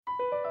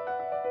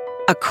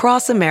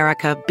Across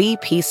America,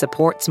 BP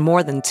supports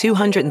more than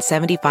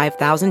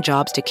 275,000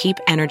 jobs to keep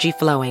energy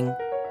flowing.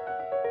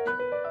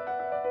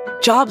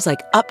 Jobs like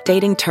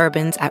updating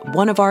turbines at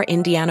one of our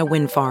Indiana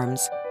wind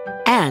farms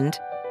and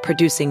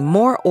producing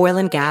more oil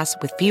and gas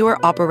with fewer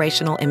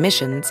operational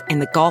emissions in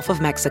the Gulf of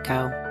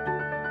Mexico.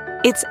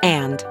 It's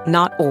and,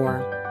 not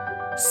or.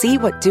 See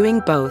what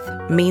doing both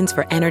means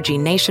for energy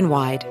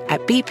nationwide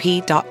at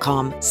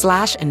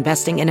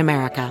bp.com/investing in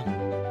America.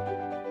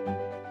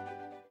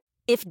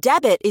 If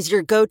debit is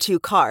your go-to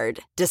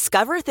card,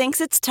 Discover thinks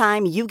it's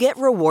time you get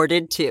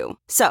rewarded too.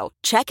 So,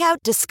 check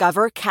out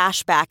Discover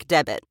Cashback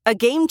Debit, a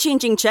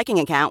game-changing checking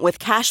account with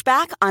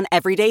cashback on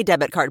everyday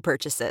debit card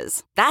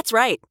purchases. That's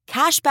right,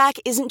 cashback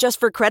isn't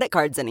just for credit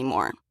cards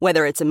anymore.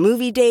 Whether it's a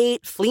movie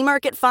date, flea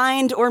market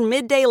find, or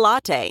midday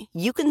latte,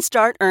 you can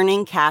start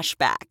earning cash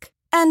back.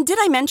 And did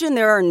I mention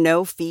there are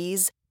no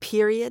fees,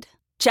 period?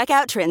 Check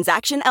out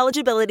transaction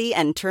eligibility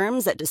and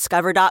terms at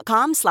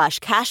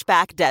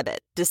discover.com/cashbackdebit.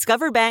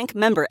 Discover Bank,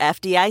 member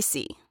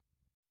FDIC.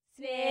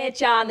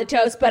 Snitch on the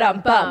toast, but I'm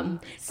bum.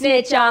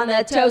 Snitch on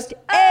the toast,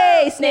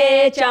 hey!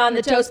 Snitch on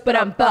the toast, but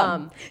I'm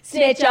bum.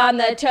 Snitch on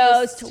the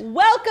toast.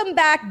 Welcome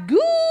back.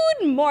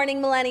 Good morning,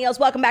 millennials.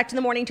 Welcome back to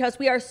the Morning Toast.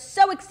 We are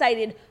so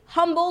excited,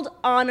 humbled,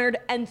 honored,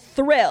 and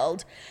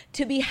thrilled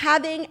to be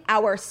having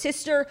our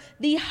sister,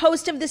 the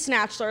host of The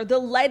Snatchler, the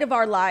light of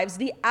our lives,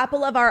 the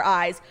apple of our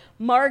eyes,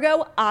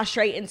 Margot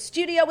Oshry, in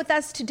studio with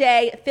us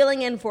today,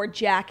 filling in for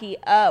Jackie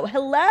O.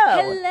 Hello.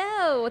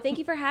 Hello. Thank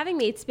you for having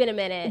me. It's been a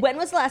minute. When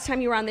was the last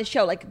time you were on this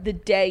show? Like the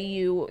day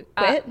you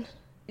quit?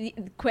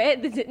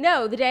 Quit?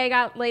 No, the day I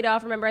got laid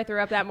off. Remember, I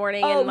threw up that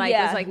morning and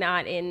was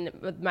not in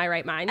my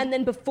right mind. And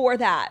then before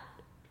that,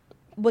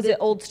 was it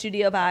Old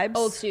Studio Vibes?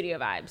 Old Studio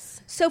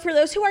Vibes. So for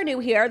those who are new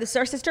here, this is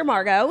our sister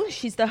Margot.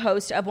 She's the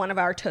host of one of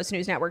our Toast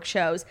News Network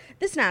shows,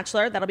 The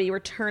Snatchler. That'll be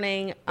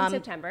returning in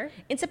September.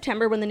 In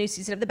September, when the new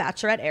season of The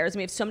Bachelorette airs. And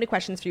we have so many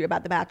questions for you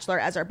about The Bachelor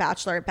as our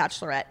Bachelor,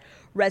 Bachelorette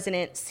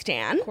resident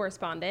stan.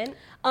 Correspondent.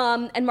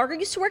 And Margaret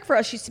used to work for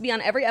us. She used to be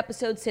on every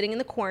episode sitting in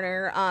the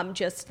corner,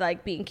 just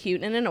like being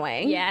cute and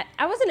annoying. Yeah,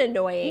 I wasn't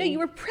annoying. No, you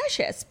were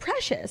precious.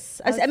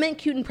 I meant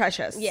cute and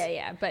precious.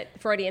 Yeah, but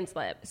Freudian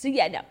slip. So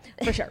yeah, no,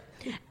 for sure.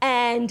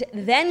 And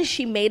then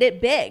she made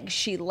it big.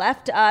 She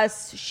left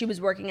us. She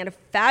was working at a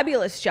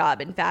fabulous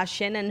job in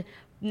fashion. And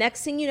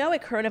next thing you know,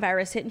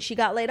 coronavirus hit and she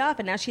got laid off.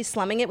 And now she's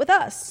slumming it with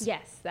us.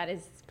 Yes, that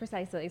is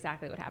precisely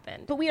exactly what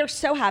happened. But we are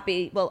so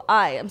happy. Well,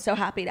 I am so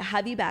happy to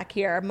have you back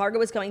here.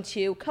 Margot is going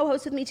to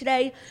co-host with me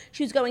today.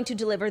 She's going to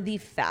deliver the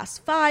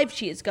Fast Five.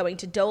 She is going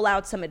to dole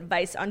out some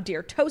advice on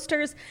Dear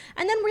Toasters.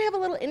 And then we have a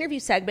little interview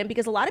segment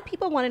because a lot of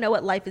people want to know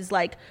what life is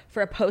like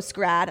for a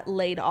post-grad,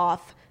 laid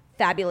off,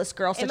 fabulous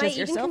girl such as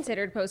yourself. Am I even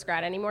considered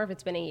post-grad anymore if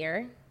it's been a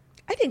year?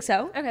 I think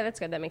so. Okay, that's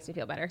good. That makes me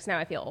feel better because now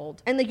I feel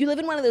old. And like you live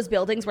in one of those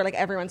buildings where like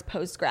everyone's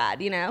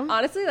post-grad, you know?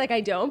 Honestly, like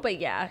I don't, but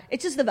yeah.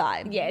 It's just the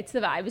vibe. Yeah, it's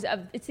the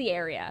vibe. It's the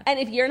area. And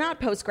if you're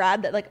not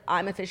post-grad, that like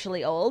I'm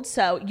officially old,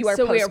 so you are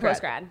so post-grad. we are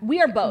post-grad. We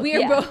are both.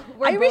 We are both.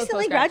 I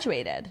recently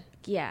graduated.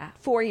 Yeah.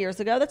 4 years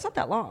ago. That's not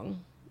that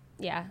long.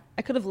 Yeah.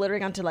 I could have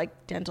literally gone to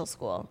like dental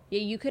school. Yeah,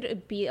 you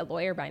could be a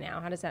lawyer by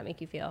now. How does that make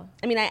you feel?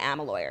 I mean, I am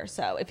a lawyer,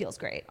 so it feels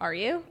great. Are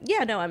you?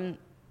 Yeah, no,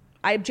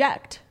 I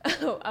object.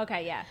 Oh,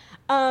 okay, yeah.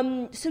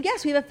 So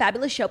yes, we have a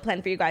fabulous show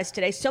planned for you guys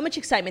today. So much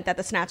excitement that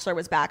The Snatchler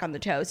was back on the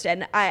toast.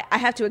 And I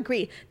have to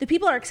agree. The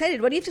people are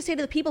excited. What do you have to say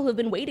to the people who have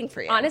been waiting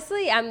for you?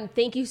 Honestly,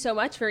 thank you so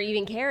much for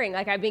even caring.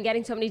 Like I've been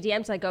getting so many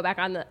DMs like go back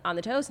on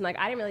the toast and like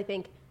I didn't really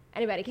think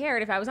anybody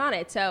cared if I was on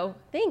it. So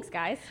thanks,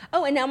 guys.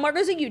 Oh, and now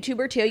Margot's a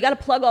YouTuber too. You got to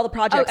plug all the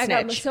projects. I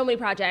got Snitch. so many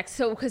projects.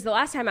 So because the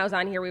last time I was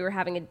on here, we were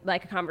having a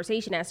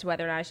conversation as to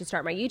whether or not I should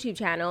start my YouTube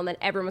channel, and then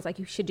everyone was like,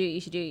 "You should do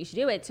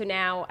it." So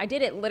now I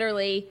did it.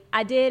 Literally,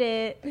 I did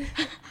it.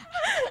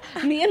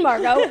 Me and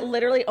Margot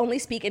literally only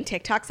speak in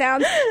TikTok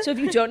sounds. So if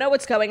you don't know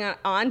what's going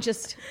on,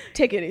 just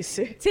take it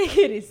easy. Take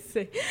it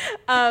easy.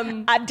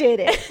 I did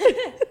it.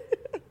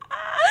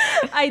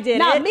 I did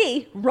Not it. Not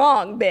me.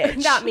 Wrong,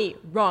 bitch. Not me.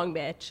 Wrong,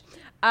 bitch.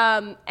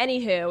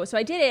 Anywho, so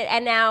I did it,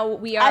 and now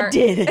we are. I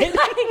did it.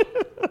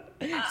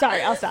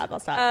 Sorry, I'll stop.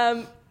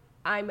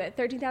 I'm at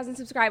 13,000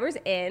 subscribers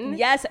in.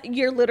 Yes,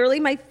 you're literally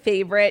my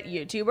favorite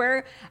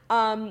YouTuber,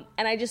 and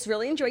I just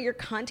really enjoy your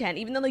content,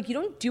 even though like you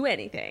don't do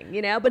anything,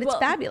 you know. But it's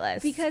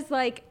fabulous because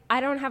like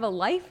I don't have a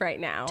life right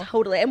now.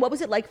 Totally. And what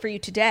was it like for you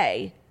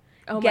today?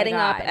 Oh getting my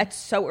God. up at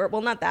so early.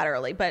 Well, not that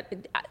early,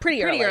 but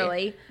pretty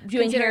early.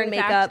 Doing Considering hair and the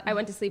makeup. fact I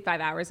went to sleep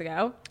 5 hours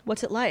ago.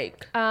 What's it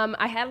like?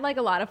 I had like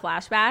a lot of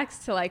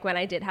flashbacks to like when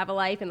I did have a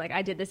life, and like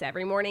I did this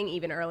every morning,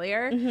 even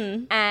earlier.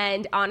 Mm-hmm.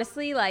 And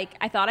honestly, like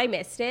I thought I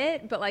missed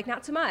it, but like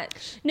not so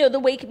much. No,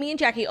 me and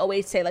Jackie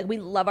always say like we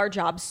love our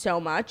jobs so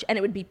much, and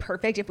it would be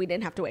perfect if we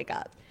didn't have to wake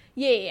up.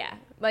 Yeah.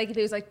 Like it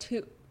was like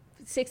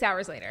 6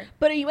 hours later.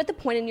 But are you at the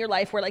point in your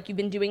life where like you've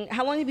been doing?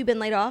 How long have you been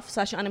laid off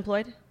 /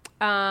 unemployed?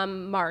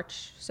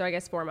 March. So I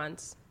guess 4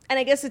 months. And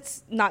I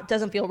guess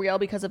doesn't feel real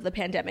because of the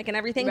pandemic and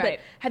everything. Right.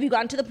 But have you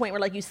gotten to the point where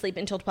like you sleep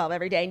until 12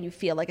 every day and you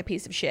feel like a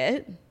piece of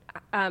shit?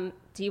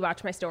 Do you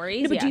watch my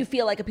stories? No, but Yeah. do you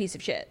feel like a piece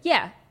of shit?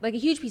 Yeah, like a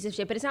huge piece of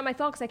shit, but it's not my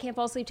fault because I can't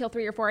fall asleep till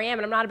 3 or 4 a.m.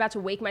 and I'm not about to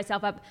wake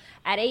myself up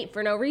at 8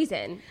 for no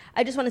reason.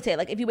 I just want to say,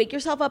 like, if you wake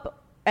yourself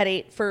up at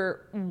 8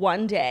 for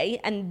one day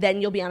and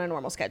then you'll be on a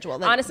normal schedule.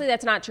 Then Honestly,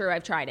 that's not true.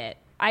 I've tried it.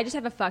 I just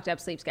have a fucked up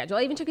sleep schedule.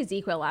 I even took a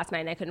ZQL last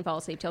night and I couldn't fall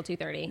asleep till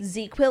 2:30.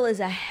 ZQL is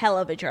a hell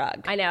of a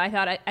drug. I know. I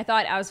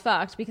thought I was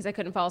fucked because I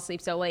couldn't fall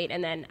asleep so late,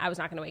 and then I was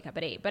not going to wake up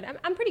at 8. But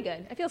I'm pretty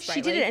good. I feel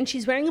sprightly. She did it, and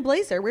she's wearing a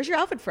blazer. Where's your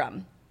outfit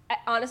from?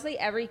 Honestly,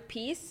 every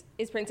piece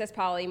is Princess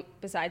Polly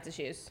besides the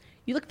shoes.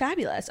 You look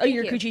fabulous. Oh,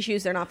 your you. Gucci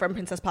shoes, they're not from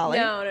Princess Polly?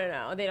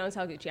 No. They don't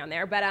sell Gucci on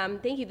there. But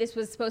thank you. This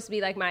was supposed to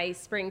be like my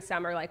spring,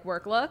 summer, like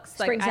work looks.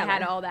 Like I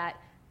had all that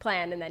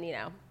planned, and then,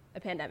 a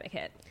pandemic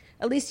hit.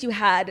 At least you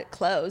had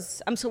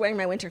clothes. I'm still wearing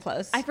my winter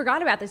clothes. I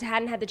forgot about this. I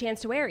hadn't had the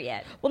chance to wear it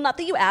yet. Well, not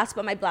that you asked,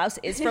 but my blouse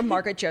is from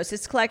Margaret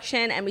Joseph's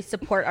collection, and we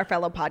support our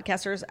fellow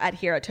podcasters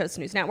here at Toast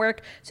News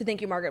Network. So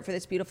thank you, Margaret, for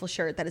this beautiful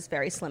shirt that is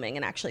very slimming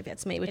and actually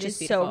fits me, which is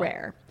so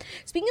rare.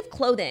 Speaking of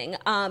clothing,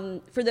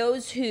 for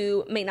those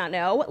who may not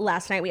know,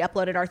 last night we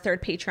uploaded our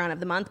third Patreon of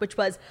the month, which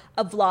was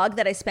a vlog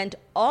that I spent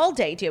all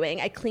day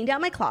doing. I cleaned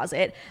out my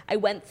closet. I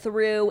went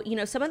through,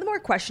 some of the more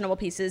questionable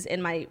pieces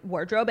in my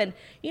wardrobe, and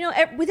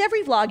with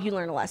every vlog you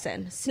learn a lesson.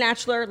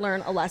 Snatchler,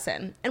 learn a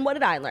lesson. And what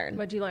did I learn?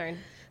 What'd you learn?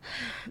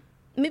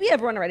 Maybe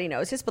everyone already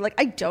knows this, but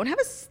I don't have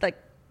a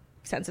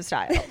sense of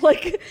style.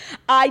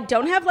 I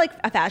don't have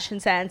a fashion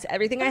sense.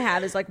 Everything I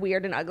have is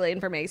weird and ugly and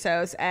from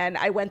ASOS. And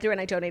I went through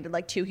and I donated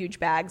 2 huge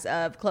bags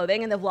of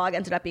clothing, and the vlog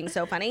ended up being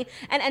so funny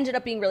and ended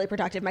up being really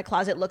productive. My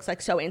closet looks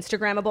so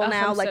Instagrammable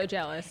now. I'm so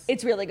jealous.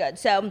 It's really good.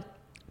 So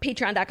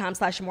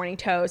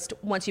patreon.com/morningtoast.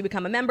 Once you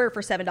become a member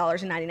for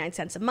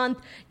 $7.99 a month,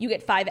 you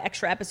get 5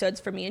 extra episodes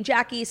from me and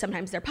Jackie.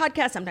 Sometimes they're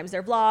podcasts, sometimes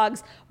they're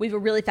vlogs. We have a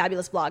really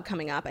fabulous vlog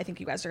coming up. I think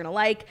you guys are going to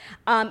like.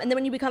 And then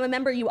when you become a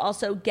member, you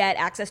also get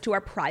access to our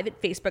private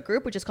Facebook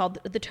group, which is called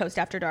The Toast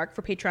After Dark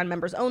for Patreon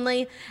members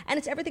only. And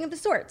it's everything of the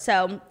sort.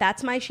 So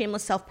that's my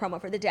shameless self-promo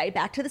for the day.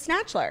 Back to the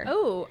Snatchler.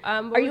 Oh,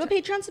 are you a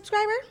Patreon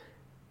subscriber?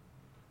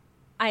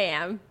 I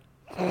am.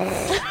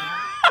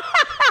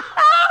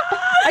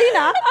 Are you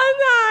not?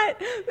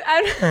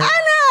 I'm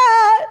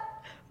not.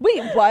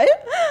 Wait, what?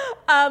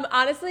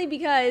 Honestly,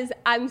 because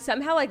I'm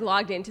somehow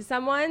logged into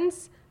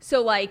someone's.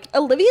 So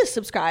Olivia's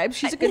subscribed.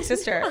 She's a good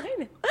sister. I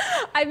know.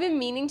 I've been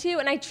meaning to,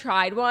 and I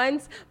tried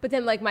once, but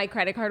then my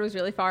credit card was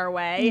really far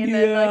away, and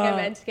then I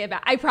meant to get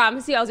back. I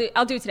promise you, I'll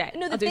do it today.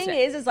 No, the thing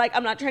is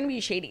I'm not trying to be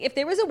shady. If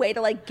there was a way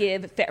to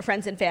give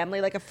friends and family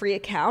a free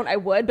account, I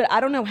would, but I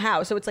don't know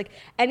how. So it's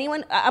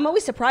anyone. I'm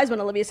always surprised when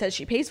Olivia says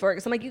she pays for it,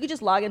 because I'm you could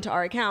just log into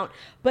our account.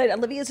 But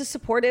Olivia's a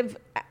supportive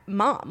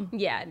mom.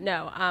 Yeah,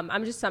 no,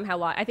 I'm just somehow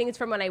logged. I think it's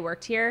from when I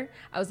worked here.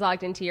 I was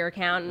logged into your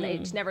account, and I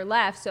just never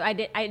left. So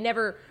I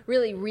never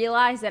really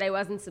realized that I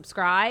wasn't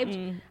subscribed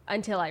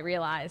until I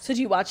realized. So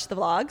do you watch the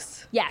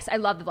vlogs? Yes, I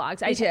love the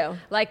vlogs. Me too.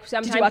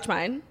 Sometimes. Did you watch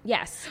mine?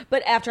 Yes.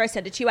 But after I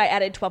sent it to you, I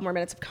added 12 more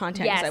minutes of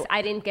content. Yes,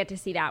 I didn't get to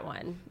see that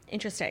one.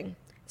 Interesting.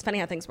 It's funny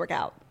how things work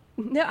out.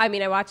 No, I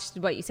mean, I watched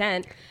what you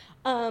sent.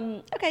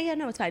 Okay, yeah,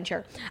 no, it's fine,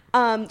 sure.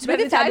 But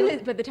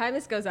the time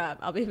this goes up,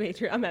 I'll be a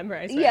Patreon member,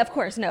 I swear. Yeah, of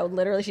course. No,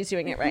 literally, she's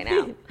doing it right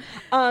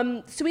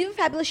now. So we have a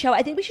fabulous show.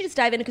 I think we should just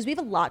dive in because we have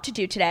a lot to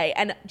do today.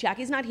 And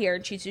Jackie's not here,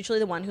 and she's usually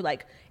the one who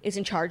is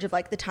in charge of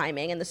the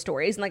timing and the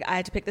stories. And I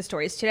had to pick the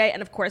stories today,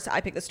 and of course, I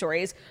picked the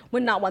stories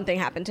when not one thing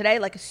happened today.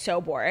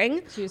 So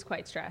boring. She was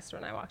quite stressed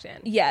when I walked in.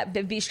 Yeah,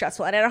 be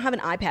stressful. And I don't have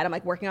an iPad. I'm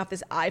working off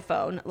this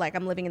iPhone.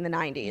 I'm living in the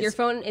 90s. Your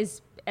phone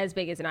is as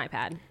big as an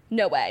iPad.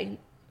 No way.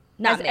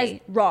 Not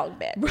me. Wrong,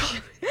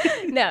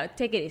 bitch. No,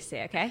 take it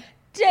easy, okay?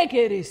 Take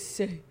it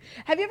easy.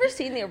 Have you ever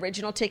seen the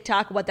original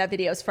TikTok, what that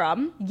video's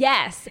from?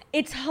 Yes.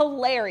 It's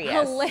hilarious.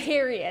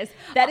 Hilarious.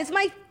 That is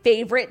my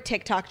favorite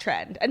TikTok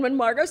trend. And when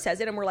Margot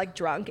says it and we're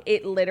drunk,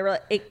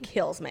 it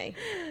kills me.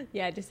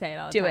 Yeah, I just say it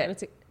all the time.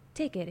 Do it.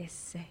 Take it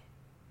easy.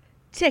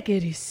 Take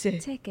it easy.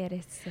 Take it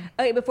easy.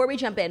 Okay, before we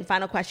jump in,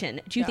 final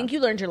question. Do you think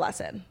you learned your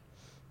lesson?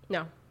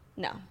 No.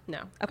 No.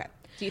 Okay.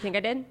 Do you think I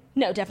did?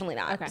 No, definitely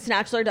not. Okay.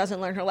 Snatchler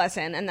doesn't learn her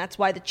lesson, and that's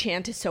why the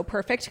chant is so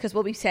perfect, because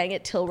we'll be saying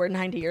it till we're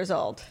 90 years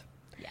old.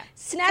 Yeah.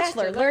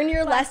 Snatchler, learn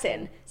your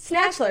lesson.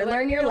 Snatchler,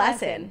 learn your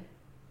lesson.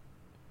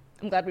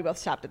 I'm glad we both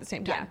stopped at the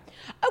same time.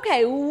 Yeah.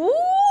 Okay. Woo!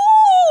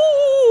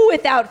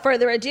 Without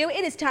further ado,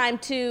 it is time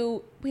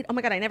to... Wait, oh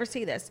my God, I never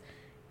see this.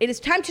 It is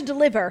time to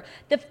deliver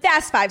the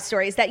fast 5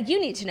 stories that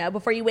you need to know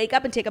before you wake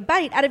up and take a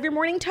bite out of your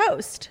morning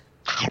toast.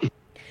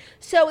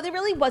 So there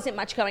really wasn't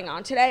much going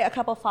on today. A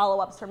couple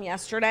follow-ups from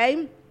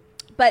yesterday.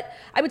 But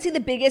I would say the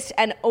biggest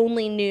and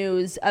only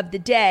news of the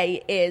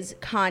day is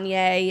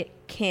Kanye,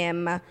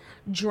 Kim,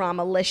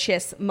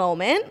 dramalicious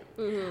moment.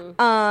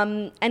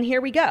 Mm-hmm. And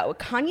here we go.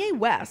 Kanye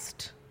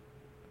West.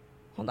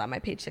 Hold on, my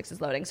page 6 is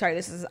loading. Sorry,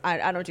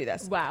 I don't do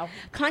this. Wow.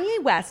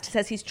 Kanye West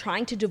says he's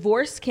trying to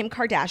divorce Kim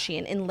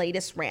Kardashian in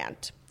latest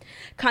rant.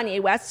 Kanye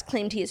West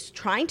claimed he is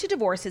trying to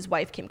divorce his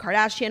wife, Kim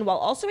Kardashian, while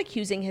also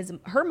accusing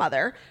her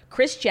mother,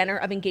 Kris Jenner,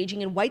 of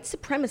engaging in white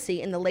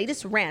supremacy in the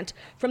latest rant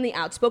from the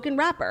outspoken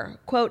rapper.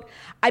 Quote,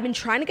 I've been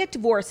trying to get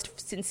divorced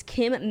since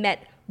Kim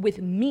met with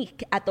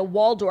Meek at the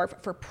Waldorf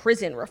for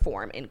prison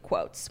reform, in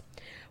quotes.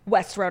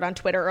 West wrote on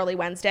Twitter early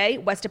Wednesday.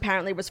 West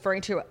apparently was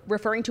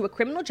referring to a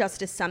criminal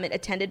justice summit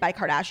attended by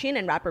Kardashian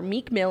and rapper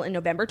Meek Mill in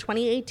November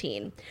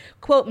 2018.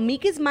 Quote,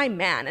 Meek is my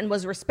man and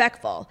was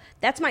respectful.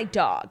 That's my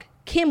dog.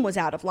 Kim was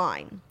out of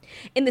line.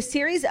 In the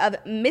series of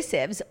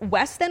missives,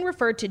 West then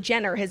referred to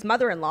Jenner, his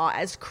mother-in-law,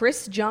 as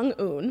Kris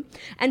Jong-un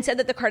and said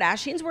that the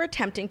Kardashians were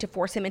attempting to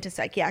force him into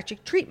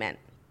psychiatric treatment.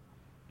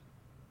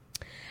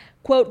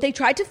 Quote, they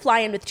tried to fly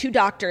in with 2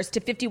 doctors to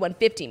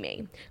 5150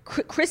 me.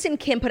 Kris and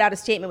Kim put out a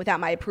statement without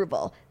my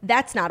approval.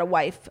 That's not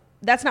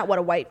what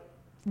a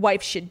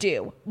wife should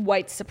do.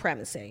 White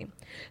supremacy.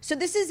 So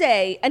this is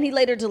and he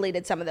later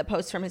deleted some of the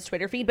posts from his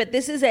Twitter feed, but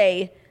this is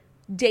a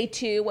day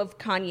 2 of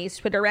Kanye's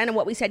Twitter rant. And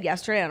what we said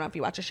yesterday, I don't know if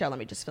you watch the show, let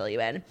me just fill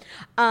you in,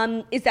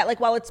 is that, like,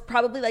 while it's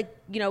probably, like,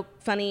 you know,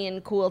 funny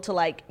and cool to,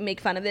 like,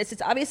 make fun of this,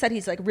 it's obvious that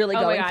he's, like, really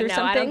going through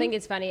something. I don't think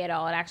it's funny at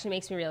all. It actually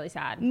makes me really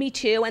sad. Me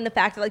too. And the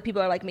fact that, like,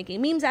 people are, like,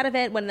 making memes out of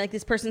it when, like,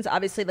 this person's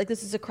obviously, like,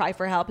 this is a cry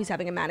for help. He's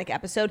having a manic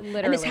episode.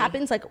 Literally. And this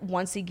happens, like,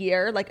 once a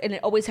year, like, and it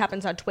always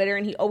happens on Twitter,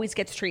 and he always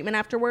gets treatment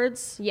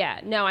afterwards. Yeah.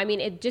 No, I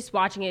mean, just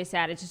watching it is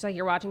sad. It's just like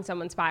you're watching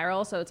someone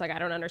spiral. So it's like, I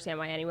don't understand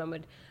why anyone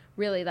would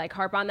really, like,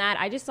 harp on that.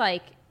 I just,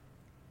 like,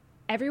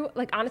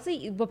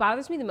 honestly, what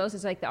bothers me the most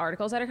is, like, the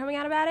articles that are coming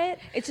out about it.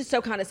 It's just so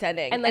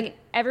condescending. And, like,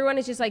 everyone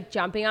is just, like,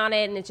 jumping on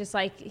it, and it's just,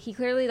 like, he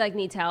clearly, like,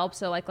 needs help,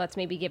 so, like, let's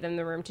maybe give him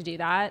the room to do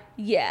that.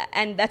 Yeah,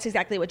 and that's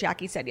exactly what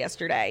Jackie said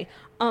yesterday.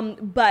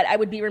 But I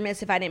would be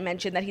remiss if I didn't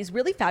mention that he's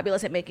really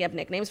fabulous at making up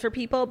nicknames for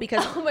people,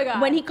 because oh my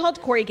God. When he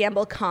called Corey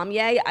Gamble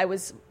Kanye, I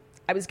was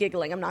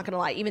giggling, I'm not going to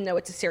lie, even though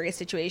it's a serious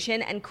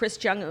situation, and Kris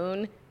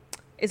Jong-un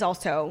is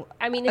also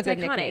it's iconic.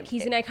 Nickname.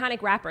 He's an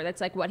iconic rapper.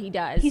 That's, like, what he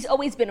does. He's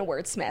always been a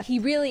wordsmith. He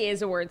really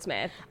is a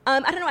wordsmith.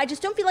 I don't know. I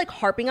just don't feel like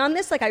harping on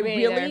this. Like, I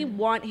really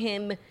want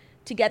him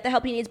to get the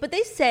help he needs. But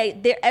they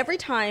say every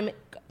time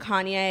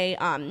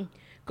Kanye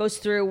goes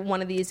through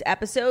one of these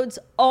episodes,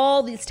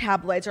 all these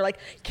tabloids are like,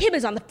 Kim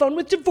is on the phone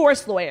with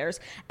divorce lawyers.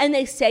 And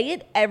they say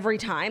it every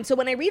time. So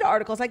when I read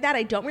articles like that,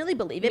 I don't really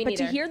believe it. But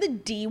to hear the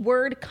D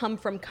word come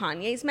from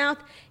Kanye's mouth,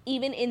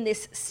 even in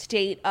this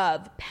state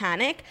of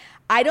panic,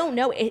 I don't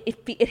know.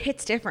 It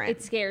hits different.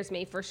 It scares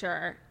me for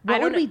sure. What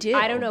would we do?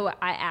 I don't know.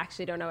 I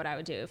actually don't know what I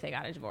would do if they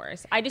got a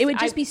divorce. It would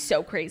just be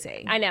so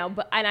crazy. I know,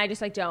 and I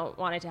just, like, don't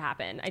want it to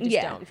happen. I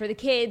just don't. For the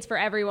kids, for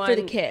everyone. For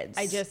the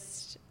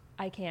kids.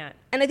 I can't.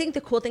 And I think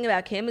the cool thing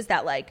about Kim is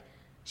that, like,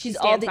 she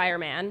stands by her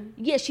man.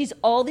 Yeah, she's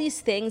all these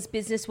things,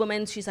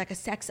 businesswoman. She's like a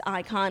sex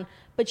icon,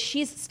 but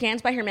she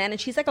stands by her man,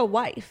 and she's like a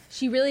wife.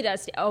 She really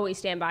does always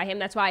stand by him.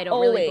 That's why I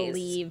don't really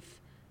believe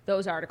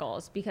those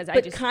articles, because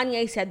But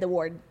Kanye said the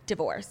word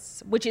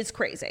divorce, which is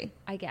crazy.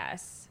 I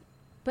guess.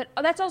 But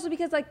that's also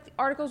because, like,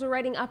 articles were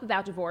writing up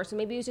about divorce, so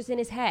maybe it was just in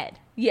his head.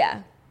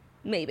 Yeah,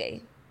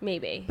 maybe.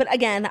 But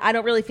again, I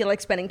don't really feel like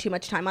spending too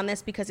much time on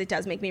this because it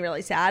does make me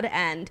really sad,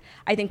 and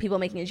I think people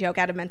making a joke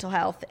out of mental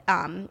health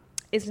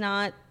is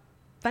not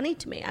funny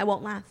to me. I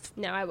won't laugh.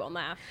 No, I won't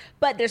laugh.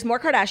 But there's more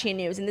Kardashian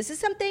news, and this is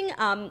something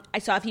I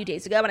saw a few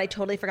days ago, and I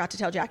totally forgot to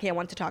tell Jackie I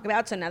wanted to talk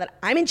about, so now that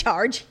I'm in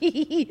charge,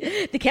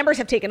 the cameras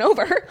have taken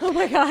over. Oh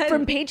my God.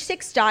 From Page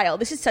 6 Style,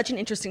 this is such an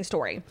interesting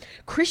story.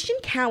 Christian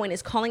Cowan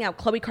is calling out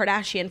Khloe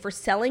Kardashian for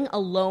selling a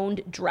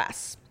loaned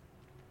dress.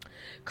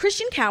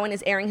 Christian Cowan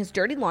is airing his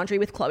dirty laundry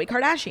with Khloe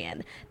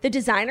Kardashian. The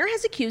designer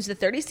has accused the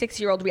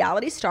 36-year-old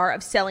reality star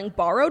of selling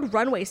borrowed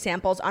runway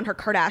samples on her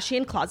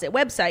Kardashian Closet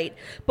website,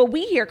 but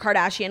we hear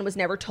Kardashian was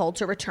never told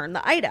to return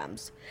the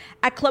items.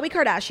 At Khloe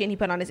Kardashian, he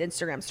put on his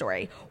Instagram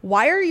story,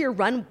 why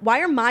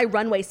are my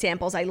runway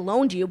samples I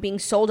loaned you being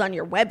sold on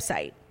your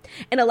website?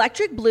 An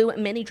electric blue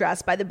mini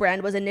dress by the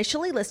brand was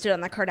initially listed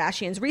on the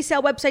Kardashians'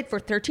 resale website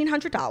for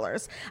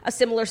 $1,300. A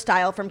similar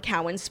style from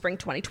Cowan's Spring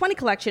 2020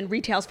 collection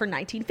retails for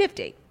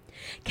 $1,950.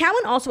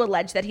 Cowan also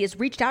alleged that he has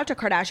reached out to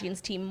Kardashian's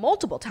team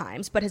multiple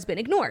times, but has been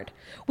ignored.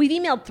 We've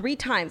emailed 3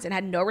 times and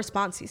had no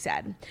response, he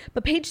said.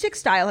 But Page 6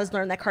 Style has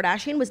learned that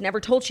Kardashian was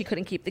never told she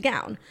couldn't keep the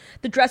gown.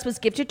 The dress was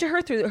gifted to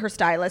her through her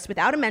stylist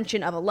without a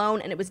mention of a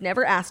loan, and it was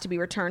never asked to be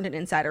returned, an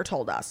insider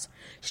told us.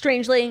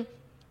 Strangely,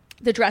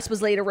 the dress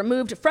was later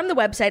removed from the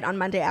website on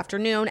Monday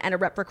afternoon, and a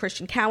rep for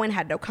Christian Cowan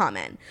had no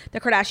comment. The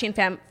Kardashian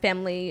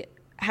family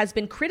has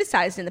been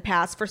criticized in the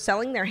past for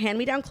selling their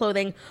hand-me-down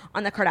clothing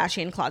on the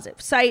Kardashian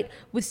Closet site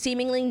with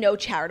seemingly no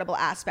charitable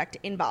aspect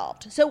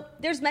involved. So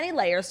there's many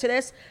layers to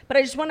this, but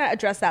I just want to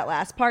address that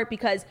last part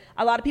because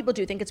a lot of people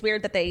do think it's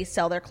weird that they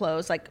sell their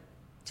clothes like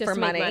just for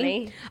to make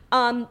money.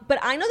 But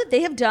I know that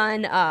they have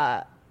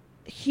done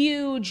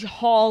huge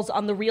hauls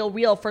on the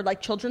Real for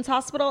like Children's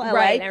Hospital, LA.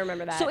 Right, I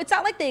remember that. So it's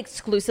not like they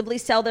exclusively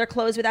sell their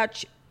clothes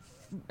without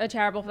a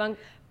charitable function.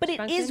 But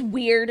it is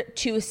weird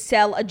to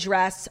sell a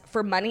dress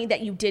for money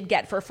that you did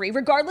get for free,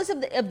 regardless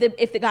of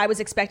if the guy was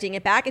expecting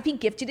it back. If he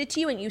gifted it to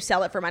you and you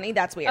sell it for money,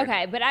 that's weird.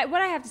 Okay, but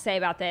what I have to say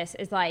about this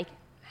is, like,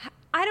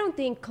 I don't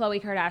think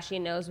Khloe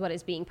Kardashian knows what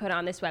is being put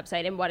on this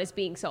website and what is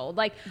being sold.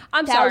 Like,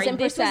 I'm sorry,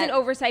 this was an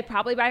oversight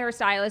probably by her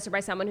stylist or by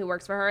someone who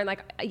works for her. And,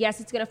 like,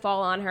 yes, it's going to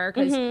fall on her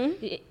because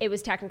it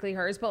was technically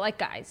hers. But, like,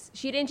 guys,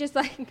 she didn't just,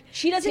 like...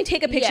 She doesn't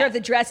take a picture of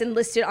the dress and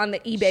list it on the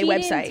eBay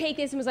website. She didn't take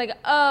this and was like,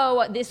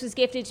 oh, this was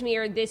gifted to me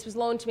or this was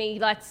loaned to me.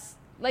 Let's...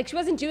 Like, she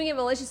wasn't doing it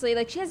maliciously.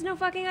 Like, she has no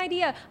fucking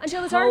idea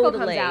until this article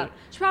comes out.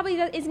 She probably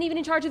isn't even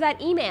in charge of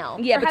that email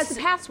or has the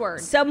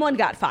password. Someone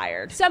got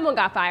fired. Someone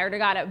got fired or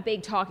got a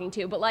big talking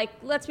to. But, like,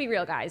 let's be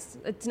real, guys.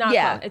 It's not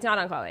it's not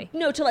on Khloe.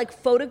 No, to, like,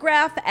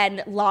 photograph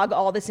and log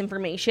all this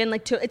information.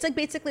 Like, it's, like,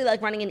 basically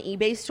like running an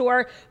eBay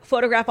store.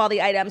 Photograph all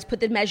the items, put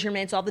the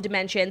measurements, all the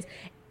dimensions,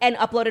 and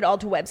upload it all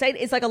to a website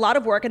is like a lot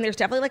of work, and there's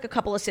definitely like a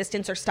couple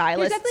assistants or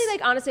stylists. There's definitely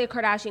like honestly a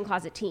Kardashian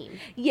closet team.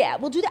 Yeah,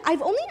 we'll do that.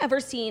 I've only ever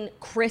seen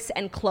Kris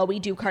and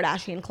Khloe do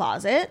Kardashian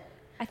closet.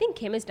 I think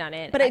Kim has done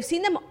it. But I've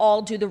seen them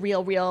all do the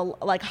real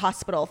like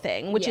hospital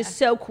thing, which is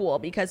so cool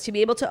because to be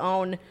able to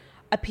own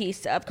a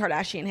piece of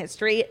Kardashian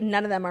history,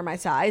 none of them are my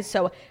size.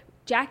 So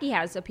Jackie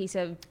has a piece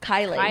of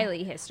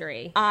Kylie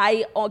history.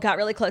 I got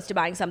really close to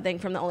buying something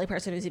from the only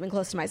person who's even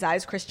close to my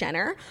size, Kris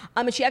Jenner.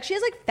 And she actually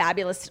has like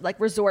fabulous like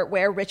resort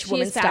wear, rich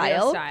woman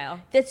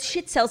style. That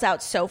shit sells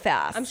out so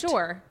fast. I'm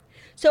sure.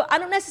 So I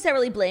don't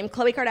necessarily blame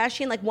Khloe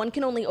Kardashian. Like one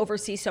can only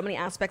oversee so many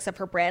aspects of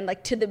her brand,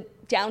 like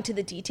down to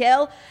the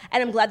detail.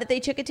 And I'm glad that they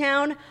took it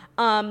down.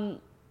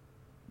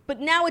 But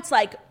now it's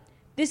like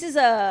this is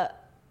a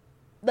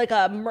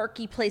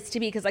murky place to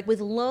be because like with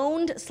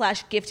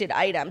loaned/gifted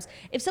items,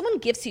 if someone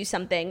gifts you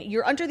something,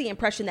 you're under the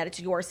impression that it's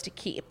yours to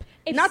keep,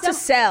 not to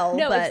sell.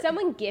 No, but if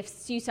someone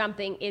gifts you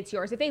something, it's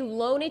yours. If they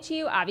loan it to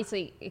you,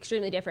 obviously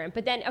extremely different.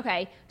 But then,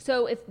 okay,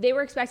 so if they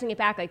were expecting it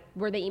back, like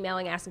were they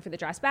emailing asking for the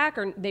dress back,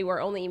 or they were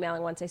only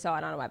emailing once they saw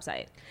it on a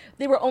website?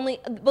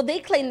 They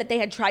claimed that they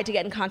had tried to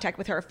get in contact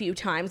with her a few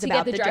times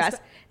about the dress.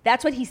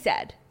 That's what he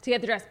said. To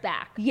get the dress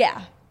back.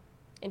 Yeah.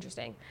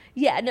 Interesting.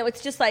 Yeah, no,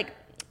 it's just like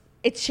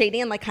it's shady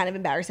and like kind of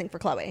embarrassing for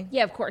Khloe.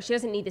 Yeah, of course. She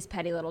doesn't need this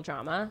petty little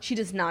drama. She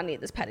does not need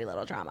this petty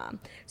little drama.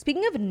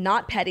 Speaking of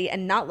not petty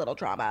and not little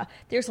drama,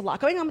 there's a lot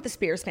going on with the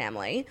Spears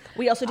family.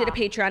 We also did a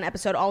Patreon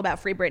episode all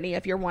about Free Britney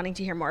if you're wanting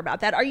to hear more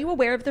about that. Are you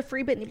aware of the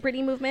Free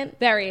Britney movement?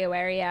 Very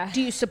aware, yeah.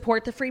 Do you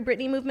support the Free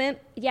Britney movement?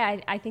 Yeah,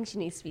 I think she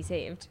needs to be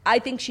saved. I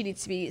think she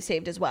needs to be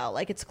saved as well.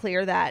 Like it's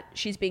clear that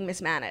she's being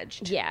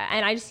mismanaged. Yeah,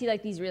 and I just see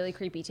like these really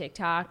creepy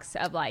TikToks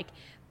of like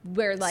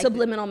where like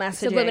subliminal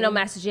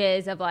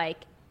messages of like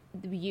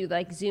you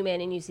like zoom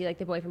in and you see like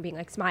the boyfriend being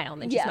like smile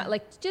and then just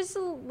like just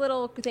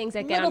little things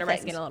that get under my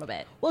skin a little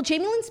bit. Well,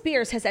 Jamie Lynn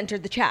Spears has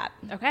entered the chat.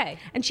 Okay.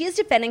 And she is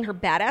defending her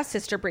badass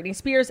sister Britney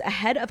Spears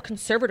ahead of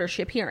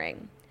conservatorship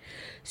hearing.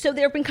 So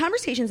there have been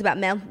conversations about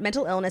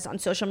mental illness on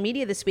social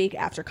media this week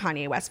after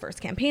Kanye West's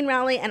first campaign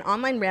rally, and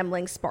online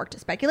ramblings sparked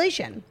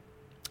speculation.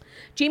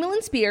 Jamie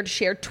Lynn Spears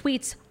shared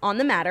tweets on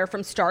the matter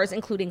from stars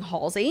including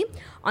Halsey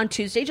on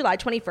Tuesday, July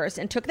 21st,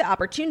 and took the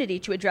opportunity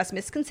to address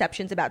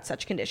misconceptions about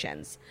such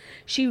conditions.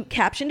 She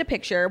captioned a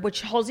picture,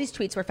 which Halsey's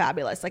tweets were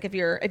fabulous. Like if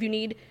you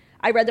need,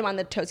 I read them on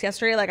the Toast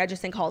yesterday. Like I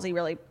just think Halsey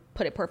really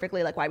put it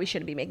perfectly, like why we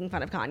shouldn't be making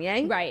fun of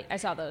Kanye. Right, I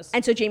saw those.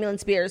 And so Jamie Lynn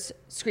Spears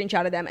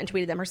screenshotted them and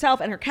tweeted them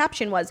herself, and her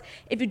caption was,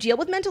 if you deal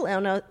with mental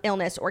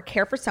illness or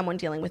care for someone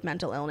dealing with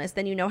mental illness,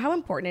 then you know how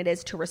important it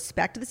is to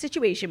respect the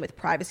situation with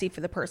privacy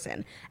for the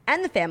person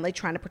and the family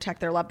trying to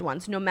protect their loved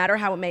ones, no matter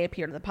how it may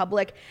appear to the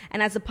public.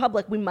 And as the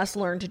public, we must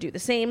learn to do the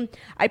same.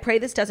 I pray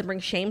this doesn't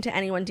bring shame to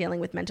anyone dealing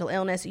with mental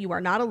illness. You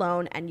are not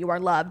alone and you are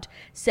loved.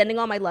 Sending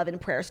all my love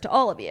and prayers to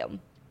all of you.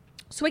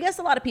 So I guess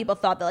a lot of people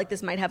thought that like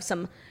this might have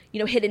some,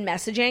 hidden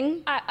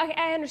messaging.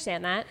 I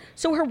understand that.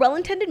 So her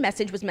well-intended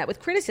message was met with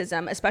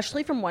criticism,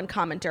 especially from one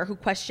commenter who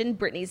questioned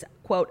Britney's,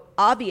 quote,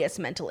 obvious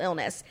mental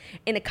illness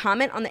in a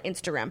comment on the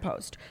Instagram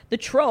post. The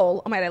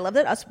troll, I love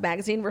that Us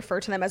Magazine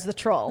referred to them as the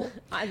troll.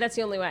 That's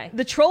the only way.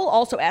 The troll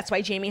also asked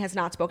why Jamie has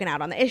not spoken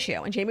out on the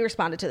issue, and Jamie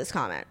responded to this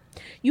comment.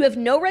 You have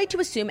no right to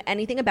assume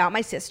anything about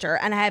my sister,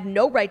 and I have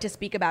no right to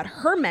speak about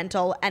her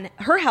mental and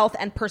her health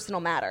and personal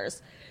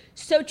matters.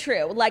 So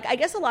true. Like, I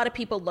guess a lot of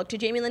people look to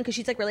Jamie Lynn because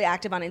she's like really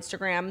active on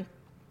Instagram.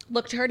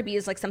 Look to her to be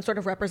as like some sort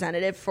of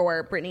representative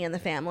for Britney and the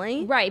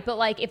family. Right. But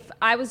like if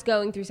I was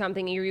going through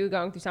something or you were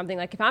going through something,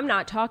 like if I'm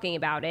not talking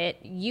about it,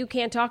 you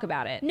can't talk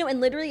about it. No,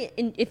 and literally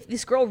if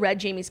this girl read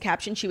Jamie's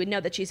caption, she would know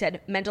that she said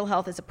mental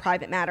health is a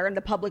private matter and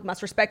the public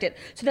must respect it.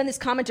 So then this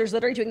commenter is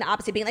literally doing the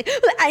opposite, being like,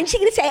 well, aren't she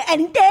going to say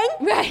anything?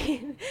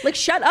 Right. Like,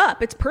 shut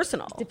up. It's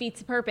personal. It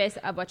defeats the purpose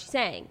of what she's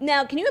saying.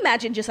 Now, can you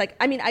imagine just like,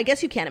 I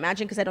guess you can't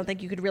imagine because I don't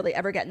think you could really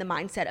ever get in the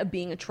mindset of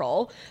being a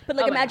troll. But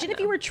like, imagine if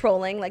you were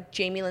trolling like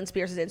Jamie Lynn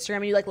Spears' Instagram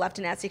and you like left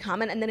a nasty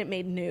comment and then it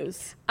made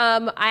news.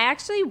 I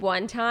actually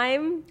one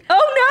time.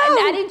 Oh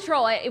no! I didn't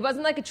troll. It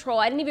wasn't like a troll.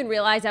 I didn't even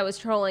realize I was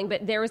trolling.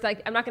 But there was like,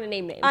 I'm not going to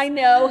name names. I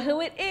know who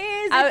it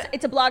is.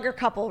 It's a blogger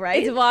couple, right?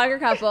 It's a blogger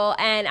couple,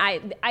 and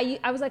I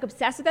was like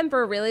obsessed with them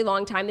for a really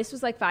long time. This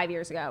was like 5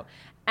 years ago,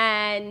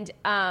 and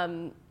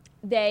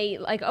they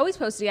like always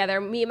post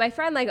together. Me and my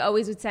friend like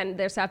always would send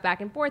their stuff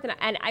back and forth,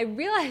 and I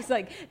realized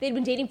like they'd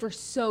been dating for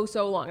so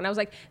long, and I was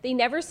like, they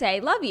never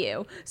say love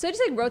you. So I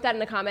just like wrote that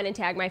in a comment and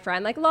tagged my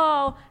friend like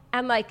lol,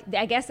 and like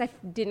I guess I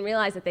didn't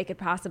realize that they could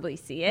possibly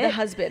see it. The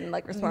husband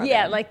like responded.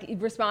 Yeah, like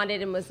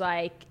responded and was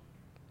like,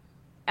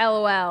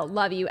 LOL,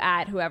 love you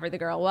at whoever the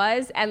girl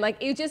was, and like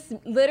it just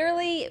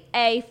literally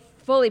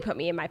fully put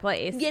me in my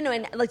place. You know,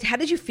 and like how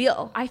did you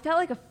feel? I felt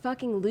like a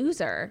fucking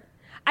loser.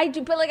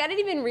 But like I didn't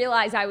even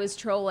realize I was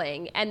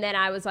trolling, and then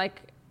I was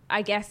like,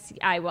 I guess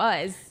I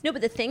was. No,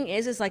 but the thing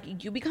is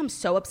like you become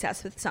so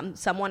obsessed with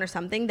someone or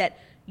something that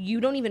you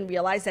don't even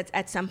realize that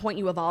at some point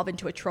you evolve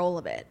into a troll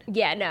of it.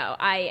 Yeah, no,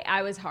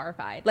 I was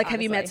horrified. Like, honestly.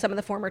 have you met some of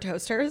the former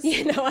toasters?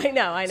 Yeah, no, I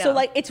know. So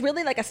like it's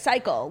really like a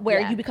cycle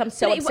where you become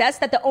so obsessed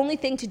that the only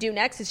thing to do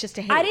next is just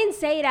to hate. I didn't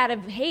say it out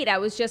of hate. I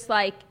was just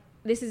like,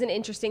 this isn't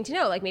interesting to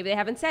know. Like, maybe they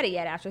haven't said it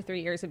yet after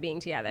 3 years of being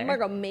together.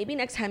 Margot, maybe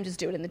next time just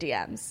do it in the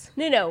DMs.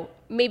 No.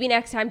 Maybe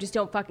next time just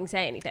don't fucking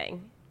say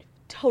anything.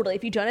 Totally.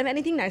 If you don't have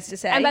anything nice to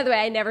say. And by the way,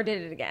 I never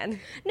did it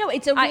again. No,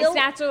 it's a real...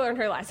 Snatchler learned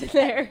her lesson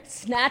there.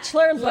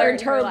 Snatchler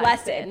learned her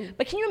lesson.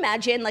 But can you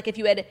imagine, like, if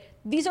you had...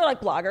 These are,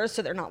 like, bloggers,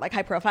 so they're not, like,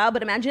 high profile.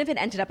 But imagine if it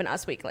ended up in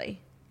Us Weekly.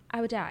 I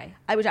would die.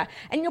 And,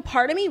 you know,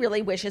 part of me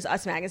really wishes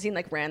Us Magazine,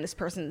 like, ran this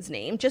person's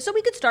name just so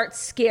we could start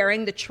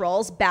scaring the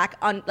trolls back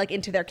on, like,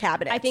 into their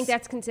cabinets. I think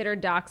that's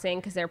considered doxing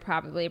because they're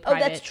probably a private...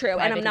 Oh, that's true.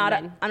 And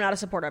I'm not a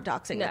supporter of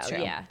doxing. No, that's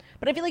true. Yeah.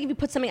 But I feel like if you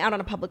put something out on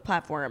a public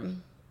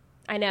platform...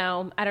 I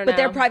know. I don't know. But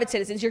they're private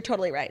citizens. You're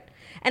totally right.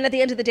 And at the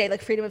end of the day,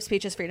 like, freedom of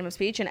speech is freedom of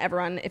speech. And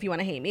everyone, if you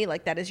want to hate me,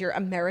 like, that is your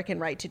American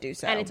right to do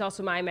so. And it's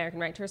also my American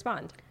right to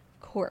respond.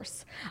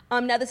 Course.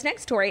 Now this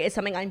next story is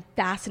something I'm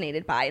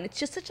fascinated by, and it's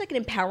just such like an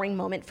empowering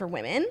moment for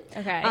women.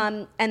 Okay.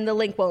 And the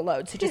link won't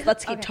load, so just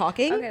let's keep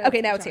talking.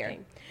 Okay, now it's here.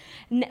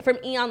 From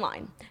E!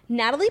 Online,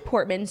 Natalie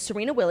Portman,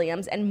 Serena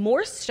Williams, and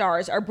more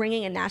stars are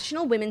bringing a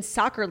National Women's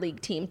Soccer League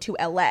team to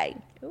LA.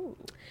 Ooh.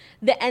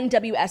 The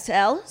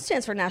NWSL,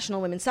 stands for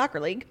National Women's Soccer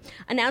League,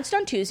 announced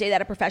on Tuesday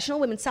that a professional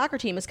women's soccer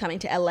team is coming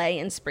to LA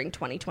in spring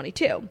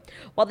 2022.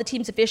 While the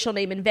team's official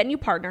name and venue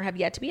partner have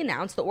yet to be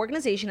announced, the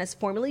organization has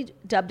formally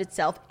dubbed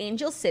itself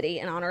Angel City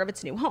in honor of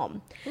its new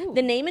home. Ooh.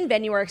 The name and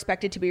venue are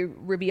expected to be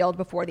revealed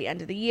before the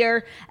end of the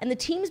year, and the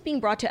team is being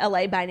brought to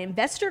LA by an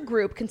investor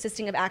group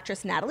consisting of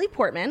actress Natalie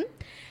Portman,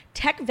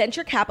 tech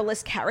venture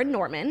capitalist Karen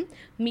Norman,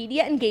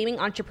 media and gaming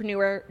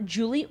entrepreneur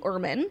Julie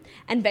Uhrman,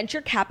 and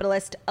venture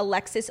capitalist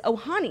Alexis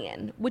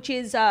Ohanian, which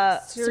is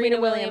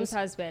Serena Williams'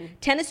 husband.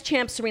 Tennis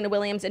champ Serena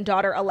Williams and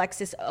daughter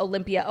Alexis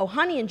Olympia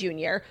Ohanian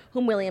Jr.,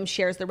 whom Williams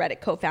shares the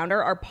Reddit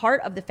co-founder, are part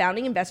of the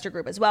founding investor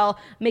group as well,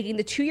 making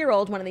the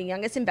 2-year-old one of the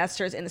youngest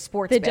investors in the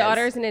sports biz. The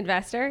daughter's an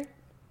investor?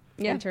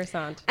 Yeah.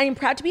 Interessant. I am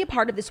proud to be a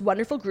part of this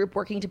wonderful group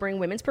working to bring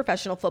women's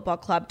professional football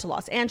club to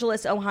Los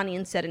Angeles,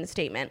 Ohanian said in a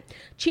statement.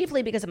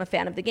 Chiefly because I'm a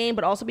fan of the game,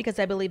 but also because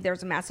I believe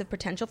there's a massive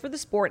potential for the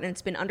sport and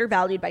it's been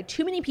undervalued by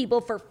too many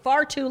people for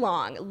far too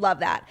long. Love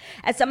that.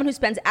 As someone who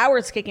spends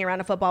hours kicking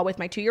around a football with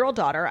my 2-year-old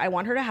daughter, I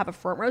want her to have a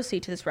front row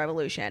seat to this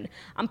revolution.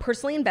 I'm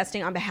personally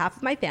investing on behalf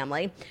of my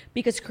family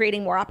because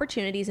creating more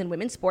opportunities in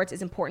women's sports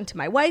is important to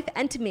my wife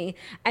and to me,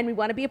 and we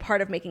want to be a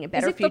part of making a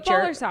better future. Is it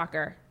football or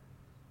soccer?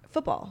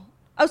 Football.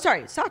 Oh,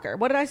 sorry, soccer.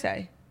 What did I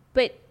say?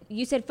 But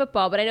you said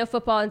football, but I know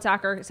football and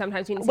soccer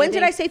sometimes mean the same When thing.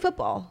 did I say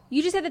football?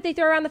 You just said that they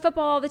throw around the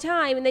football all the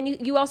time, and then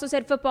you also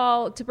said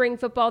football to bring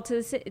football to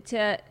is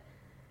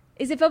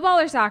it football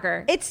or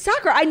soccer? It's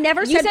soccer. I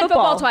never you said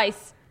football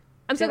twice.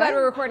 I'm so Did glad I?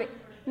 we're recording.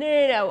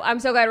 No. I'm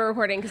so glad we're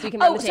recording because we can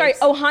run the tapes.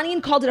 Oh, sorry.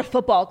 Ohanian called it a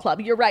football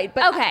club. You're right.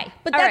 But okay.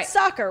 But all that's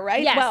right. soccer,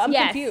 right? Yes, Well, I'm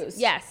yes, confused.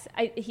 Yes.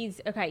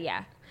 He's okay.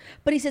 Yeah.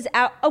 But he says,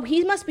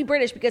 he must be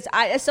British because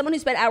as someone who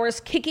spent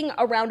hours kicking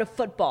around a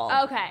football.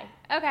 Okay.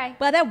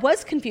 Well, that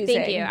was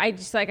confusing. Thank you.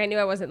 I knew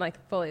I wasn't like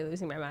fully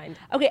losing my mind.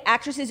 Okay,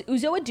 actresses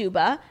Uzo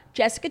Aduba,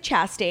 Jessica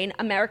Chastain,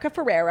 America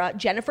Ferrera,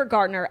 Jennifer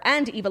Gardner,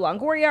 and Eva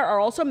Longoria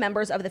are also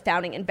members of the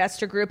founding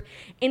investor group.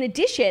 In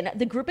addition,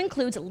 the group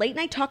includes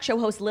late-night talk show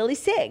host Lily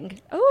Singh.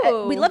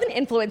 Ooh. We love an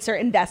influencer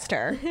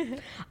investor.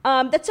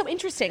 That's so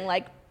interesting.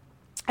 Like,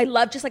 I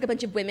love just like a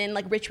bunch of women,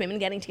 like rich women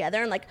getting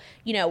together and like,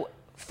 you know,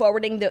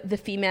 forwarding the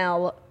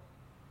female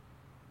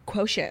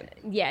quotient.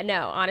 Yeah,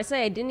 no, honestly,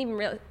 I didn't even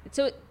realize.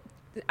 So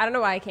I don't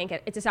know why I can't get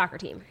it. It's a soccer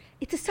team.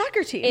 It's a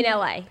soccer team.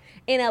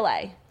 In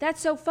LA.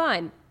 That's so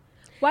fun.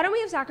 Why don't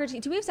we have soccer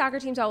teams? Do we have soccer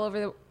teams all over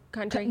the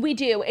country? We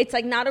do. It's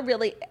like not a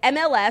really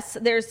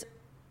MLS. There's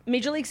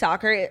Major League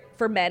Soccer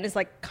for men is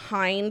like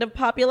kind of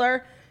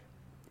popular.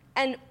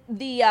 And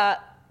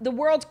the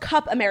World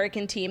Cup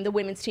American team, the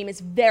women's team,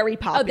 is very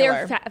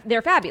popular. Oh,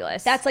 they're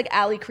fabulous. That's like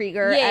Ali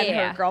Krieger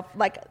and her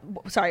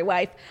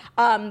wife.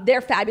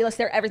 They're fabulous.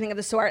 They're everything of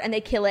the sort, and they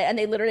kill it. And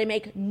they literally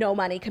make no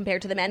money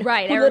compared to the men,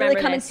 right? Who literally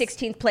come in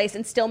 16th place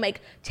and still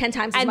make 10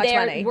 times as much money.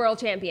 And they're world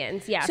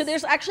champions. Yes. So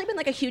there's actually been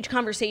like a huge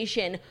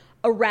conversation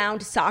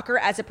around soccer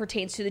as it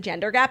pertains to the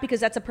gender gap, because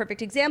that's a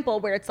perfect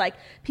example where it's like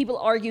people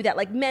argue that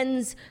like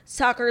men's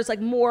soccer is like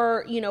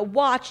more, you know,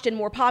 watched and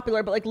more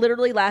popular, but like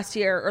literally last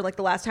year or like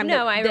the last time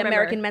the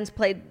American men's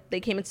played, they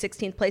came in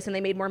 16th place and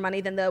they made more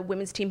money than the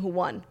women's team who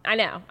won. I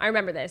know. I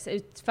remember this.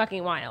 It's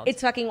fucking wild.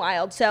 It's fucking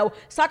wild. So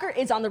soccer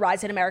is on the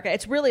rise in America.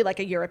 It's really like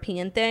a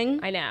European thing.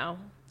 I know.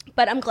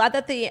 But I'm glad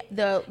that the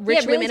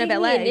rich really women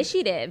of LA the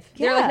initiative.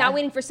 They're like not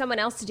waiting for someone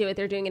else to do it.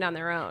 They're doing it on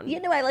their own.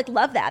 You know, I like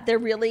love that. They're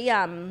really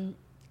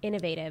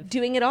innovative,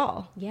 doing it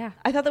all. Yeah,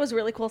 I thought that was a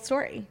really cool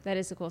story. That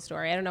is a cool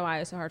story. I don't know why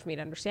it was so hard for me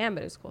to understand,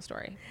 but it was a cool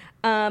story.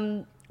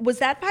 Was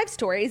that 5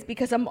 stories?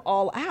 Because I'm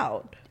all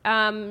out.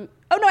 Oh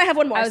no, I have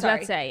one more. I was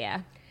about to say,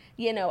 yeah.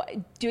 You know,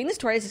 doing the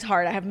stories is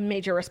hard. I have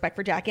major respect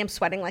for Jackie. I'm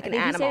sweating like an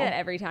animal. You say that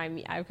every time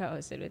I've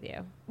co-hosted with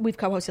you. We've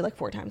co-hosted like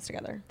 4 times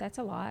together. That's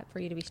a lot for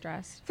you to be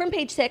stressed. From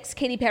page 6,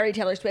 Katy Perry,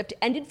 Taylor Swift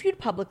ended feud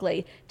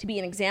publicly to be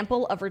an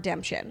example of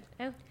redemption.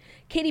 Oh.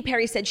 Katy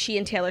Perry said she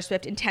and Taylor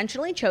Swift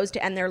intentionally chose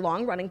to end their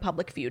long-running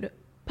public feud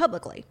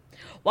publicly.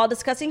 While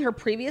discussing her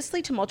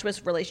previously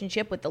tumultuous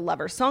relationship with the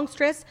Lover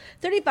songstress,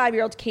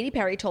 35-year-old Katy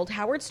Perry told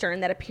Howard Stern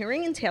that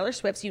appearing in Taylor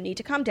Swift's You Need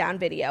to Calm Down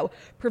video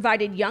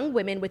provided young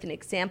women with an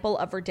example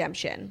of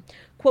redemption.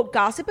 Quote,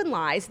 gossip and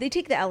lies, they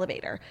take the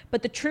elevator,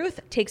 but the truth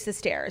takes the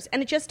stairs,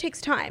 and it just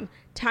takes time.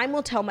 Time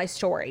will tell my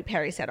story,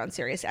 Perry said on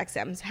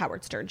SiriusXM's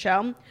Howard Stern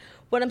show.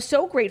 What I'm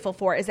so grateful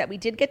for is that we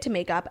did get to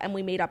make up, and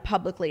we made up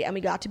publicly, and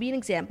we got to be an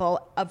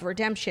example of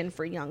redemption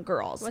for young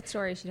girls. What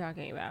story is she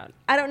talking about?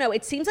 I don't know.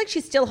 It seems like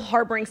she's still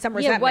harboring some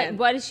resentment.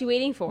 What is she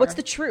waiting for? What's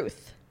the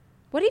truth?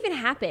 What even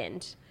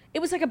happened?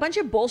 It was like a bunch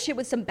of bullshit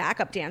with some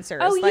backup dancers.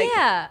 Oh, like,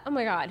 yeah. Oh,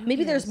 my God.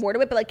 Maybe there's more to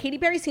it, but like Katy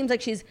Perry seems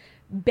like she's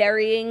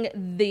burying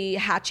the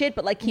hatchet,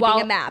 but like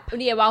keeping a map.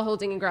 Yeah, while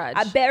holding a grudge.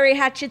 I bury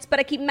hatchets, but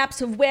I keep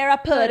maps of where I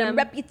put them.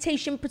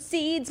 Reputation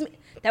precedes me.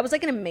 That was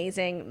like an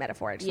amazing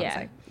metaphor. I just want to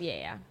say.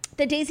 Yeah.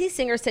 The Daisy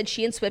singer said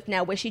she and Swift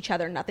now wish each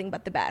other nothing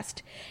but the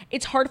best.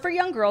 It's hard for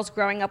young girls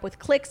growing up with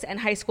cliques and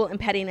high school and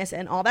pettiness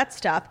and all that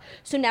stuff.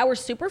 So now we're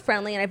super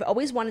friendly, and I've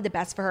always wanted the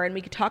best for her, and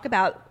we could talk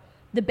about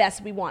the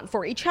best we want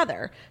for each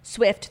other.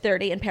 Swift,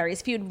 30, and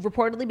Perry's feud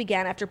reportedly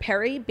began after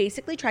Perry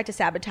basically tried to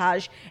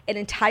sabotage an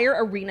entire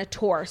arena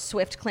tour,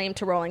 Swift claimed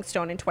to Rolling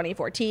Stone in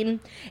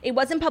 2014. It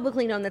wasn't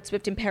publicly known that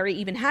Swift and Perry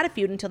even had a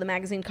feud until the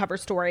magazine cover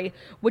story,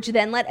 which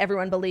then let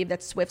everyone believe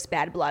that Swift's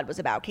bad blood was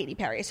about Katy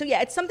Perry. So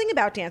yeah, it's something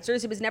about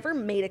dancers. It was never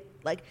made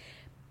like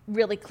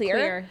really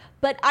clear.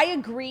 But I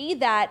agree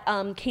that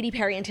Katy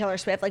Perry and Taylor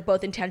Swift like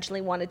both intentionally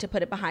wanted to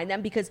put it behind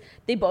them because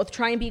they both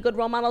try and be good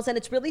role models, and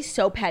it's really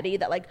so petty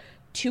that like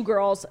 2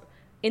 girls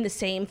in the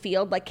same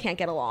field like can't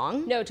get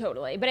along. No,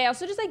 totally. But I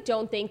also just like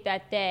don't think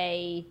that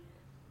they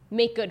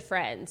make good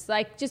friends.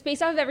 Like just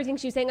based off of everything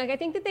she was saying, like I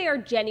think that they are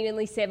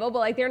genuinely civil, but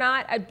like they're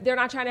not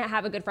trying to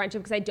have a good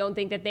friendship because I don't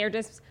think that they're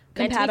just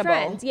compatible. Meant to be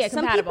friends. Yeah,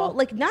 some compatible. People,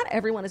 like not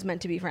everyone is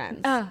meant to be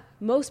friends.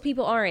 Most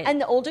people aren't.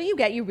 And the older you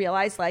get, you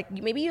realize like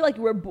maybe you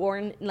were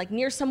born like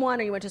near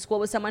someone, or you went to school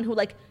with someone who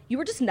like you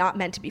were just not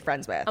meant to be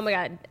friends with. Oh my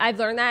God, I've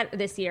learned that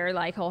this year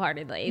like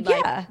wholeheartedly.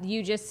 Yeah, like,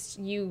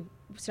 you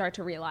start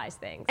to realize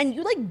things, and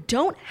you like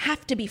don't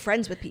have to be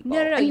friends with people. No,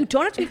 and you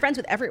don't have to be friends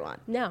with everyone.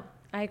 No,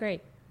 I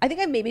agree. I think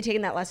I've maybe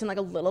taken that lesson like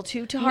a little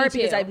too to heart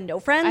because I have no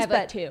friends. I have but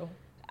like 2.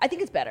 I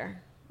think it's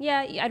better.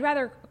 Yeah, I'd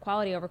rather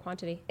quality over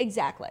quantity.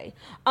 Exactly.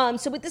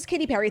 So with this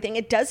Katy Perry thing,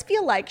 it does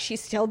feel like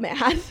she's still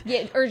mad.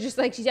 Yeah, or just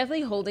like she's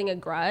definitely holding a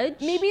grudge.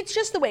 Maybe it's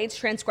just the way it's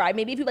transcribed.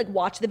 Maybe if you like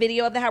watch the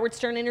video of the Howard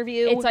Stern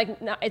interview, it's like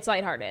it's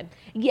lighthearted.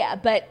 Yeah,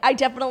 but I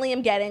definitely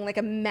am getting like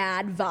a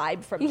mad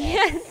vibe from this.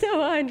 Yes, so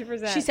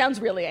 100%. She sounds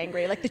really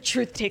angry. Like the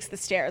truth takes the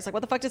stairs. Like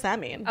what the fuck does that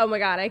mean? Oh my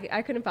God,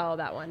 I couldn't follow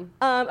that one.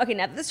 Okay,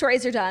 now that the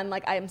stories are done,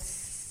 like I am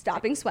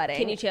stopping sweating.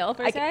 Can you chill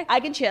for a sec? I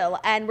can chill,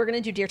 and we're going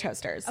to do Dear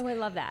Toasters. Oh, I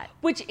love that.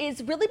 Which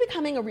is really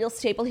becoming a real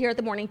staple here at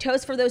the Morning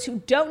Toast. For those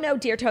who don't know,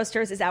 Dear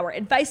Toasters is our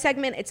advice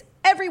segment. It's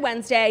every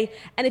Wednesday,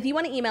 and if you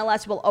want to email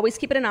us, we'll always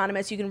keep it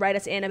anonymous. You can write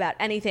us in about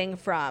anything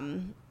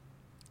from,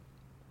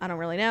 I don't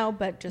really know,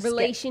 but just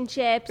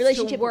relationship,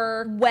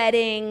 work,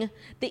 wedding.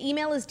 The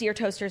email is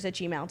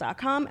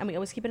deartoasters@gmail.com, and we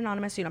always keep it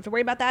anonymous, so you don't have to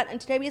worry about that. And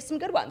today we have some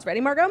good ones.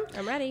 Ready, Margot?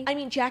 I'm ready. I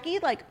mean, Jackie,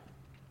 like,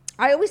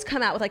 I always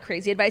come out with like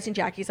crazy advice, and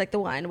Jackie's like the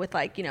one with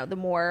like, you know, the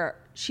more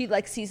she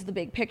like sees the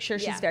big picture.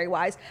 She's very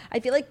wise. I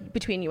feel like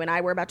between you and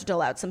I, we're about to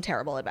dole out some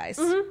terrible advice.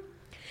 Mm-hmm.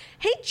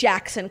 Hey,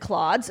 Jackson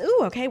Claudes.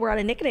 Ooh, okay, we're on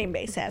a nickname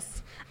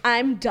basis.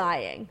 I'm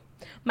dying.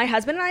 My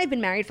husband and I have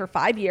been married for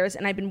 5 years,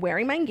 and I've been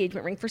wearing my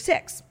engagement ring for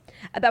 6.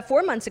 About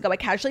 4 months ago, I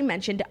casually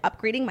mentioned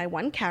upgrading my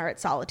 1-carat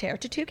solitaire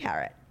to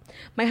 2-carat.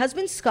 My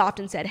husband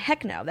scoffed and said,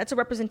 heck no, that's a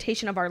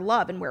representation of our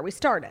love and where we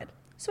started.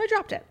 So I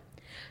dropped it.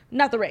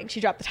 Not the ring. She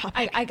dropped the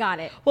topic. I got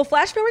it. Well,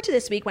 flash forward to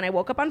this week when I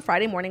woke up on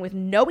Friday morning with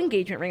no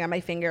engagement ring on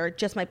my finger,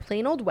 just my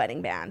plain old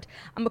wedding band.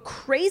 I'm a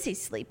crazy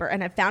sleeper,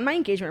 and I've found my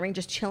engagement ring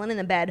just chilling in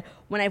the bed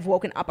when I've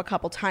woken up a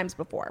couple times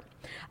before.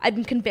 I've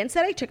been convinced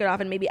that I took it off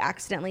and maybe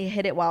accidentally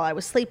hid it while I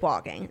was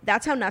sleepwalking.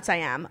 That's how nuts I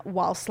am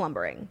while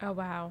slumbering. Oh,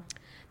 wow.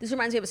 This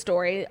reminds me of a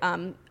story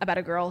about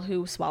a girl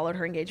who swallowed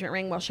her engagement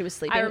ring while she was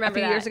sleeping a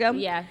few years ago.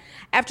 Yeah.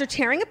 After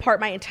tearing apart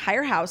my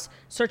entire house,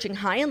 searching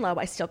high and low,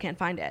 I still can't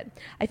find it.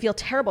 I feel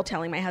terrible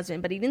telling my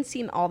husband, but he didn't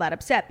seem all that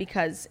upset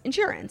because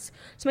insurance.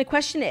 So my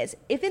question is,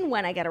 if and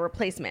when I get a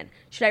replacement,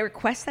 should I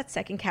request that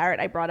second carat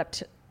I brought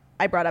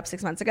up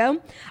 6 months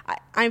ago?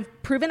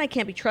 I've proven I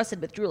can't be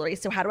trusted with jewelry,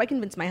 so how do I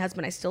convince my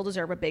husband I still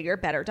deserve a bigger,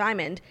 better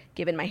diamond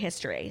given my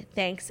history?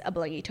 Thanks, a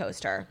blingy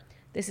toaster.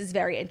 This is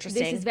very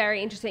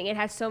interesting. It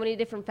has so many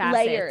different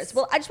facets. Layers.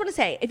 Well, I just want to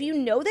say, if you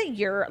know that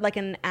you're like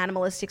an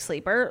animalistic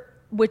sleeper,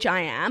 which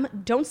I am,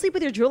 don't sleep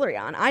with your jewelry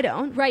on. I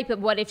don't. Right, but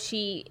what if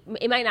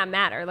it might not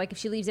matter. Like if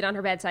she leaves it on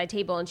her bedside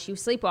table and she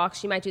sleepwalks,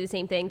 she might do the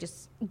same thing.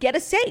 Just get a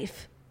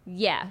safe.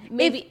 Yeah,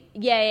 maybe.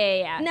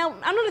 Yeah. Now,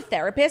 I'm not a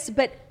therapist,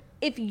 but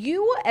if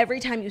you, every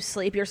time you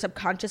sleep, your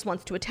subconscious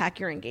wants to attack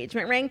your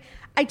engagement ring,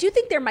 I do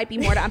think there might be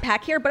more to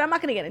unpack here, but I'm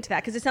not going to get into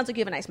that because it sounds like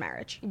you have a nice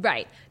marriage.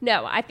 Right.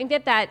 No, I think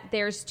that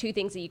there's two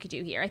things that you could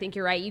do here. I think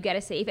you're right. You get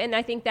a safe. And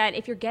I think that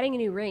if you're getting a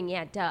new ring,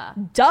 yeah, duh,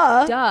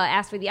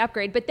 ask for the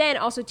upgrade. But then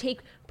also take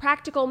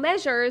practical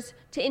measures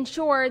to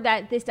ensure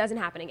that this doesn't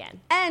happen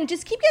again. And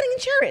just keep getting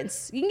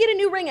insurance. You can get a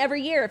new ring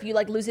every year if you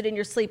like lose it in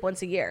your sleep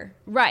once a year.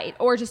 Right.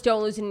 Or just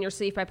don't lose it in your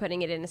sleep by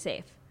putting it in a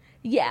safe.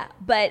 Yeah,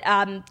 but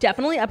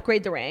definitely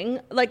upgrade the ring.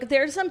 Like,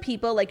 there's some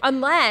people, like...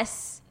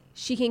 Unless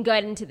she can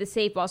get into the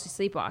safe while she's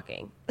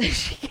sleepwalking.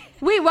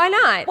 Wait, why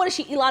not? What, is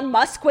she Elon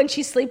Musk when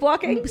she's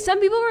sleepwalking? Some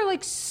people are,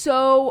 like,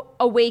 so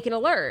awake and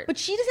alert. But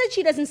she said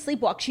she doesn't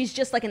sleepwalk. She's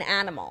just like an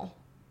animal.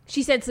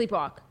 She said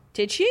sleepwalk.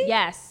 Did she?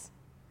 Yes.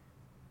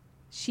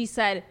 She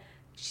said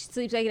she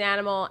sleeps like an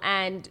animal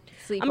and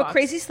sleepwalks. I'm a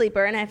crazy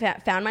sleeper, and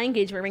I've found my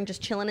engagement ring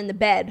just chilling in the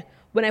bed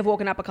when I've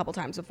woken up a couple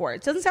times before.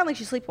 It doesn't sound like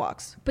she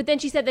sleepwalks. But then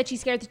she said that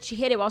she's scared that she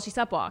hit it while she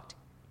sleepwalked.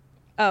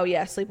 Oh,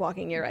 yeah,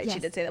 sleepwalking. You're right. Yes. She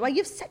did say that. Well, you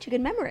have such a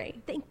good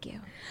memory. Thank you.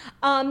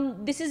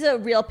 This is a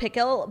real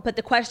pickle, but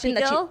the question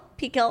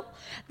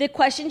the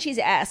question she's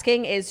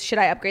asking is, should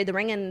I upgrade the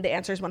ring? And the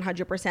answer is 100%. Like,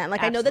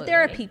 Absolutely. I know that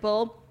there are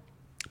people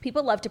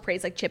love to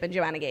praise like Chip and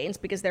Joanna Gaines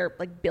because they're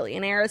like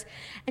billionaires,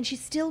 and she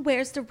still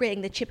wears the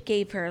ring that Chip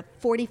gave her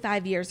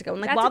 45 years ago.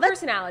 And like, that's a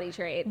personality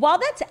trait. While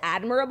that's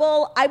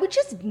admirable, I would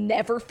just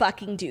never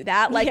fucking do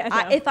that. Like,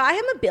 if I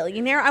am a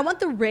billionaire, I want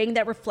the ring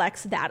that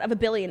reflects that of a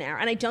billionaire,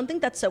 and I don't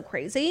think that's so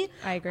crazy.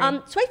 I agree.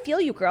 So I feel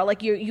you, girl.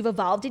 Like, you've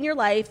evolved in your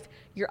life.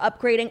 You're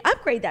upgrading.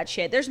 Upgrade that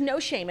shit. There's no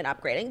shame in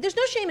upgrading. There's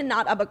no shame in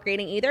not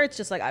upgrading either. It's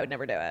just like, I would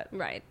never do it.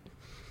 Right.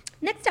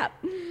 Next up,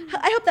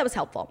 I hope that was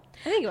helpful.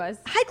 I think it was.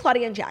 Hi,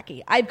 Claudia and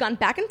Jackie. I've gone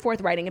back and forth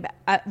writing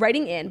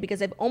in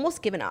because I've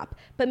almost given up,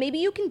 but maybe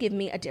you can give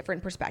me a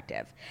different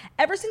perspective.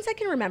 Ever since I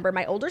can remember,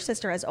 my older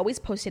sister has always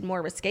posted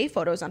more risque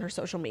photos on her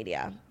social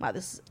media. Wow,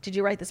 did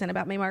you write this in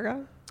about me,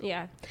 Margot?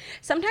 Yeah.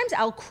 Sometimes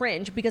I'll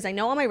cringe because I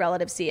know all my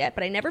relatives see it,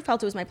 but I never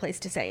felt it was my place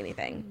to say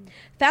anything.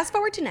 Fast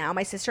forward to now,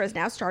 my sister has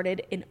now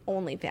started an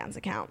OnlyFans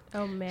account.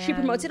 Oh, man. She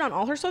promotes it on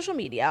all her social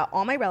media.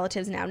 All my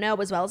relatives now know,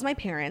 as well as my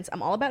parents.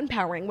 I'm all about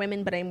empowering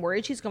women, but I'm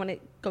worried she's going to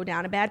go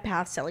down a bad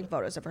path selling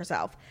photos of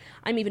herself.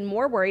 I'm even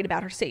more worried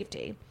about her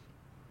safety.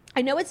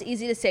 I know it's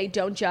easy to say,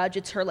 don't judge,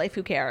 it's her life,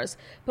 who cares?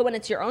 But when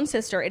it's your own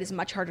sister, it is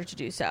much harder to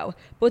do so.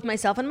 Both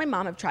myself and my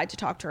mom have tried to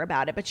talk to her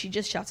about it, but she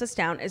just shuts us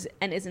down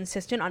and is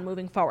insistent on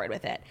moving forward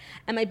with it.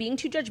 Am I being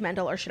too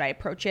judgmental, or should I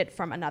approach it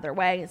from another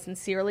way?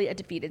 Sincerely, a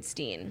defeated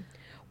Steen.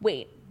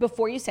 Wait,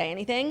 before you say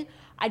anything,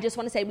 I just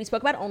want to say we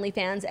spoke about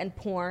OnlyFans and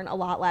porn a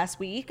lot last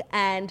week,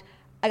 and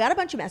I got a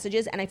bunch of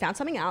messages, and I found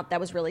something out that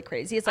was really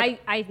crazy. It's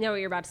like, I know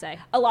what you're about to say.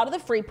 A lot of the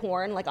free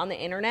porn, like on the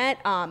internet,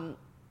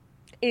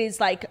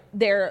 is like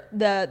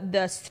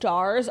the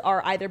stars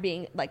are either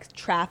being like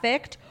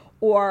trafficked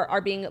or are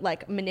being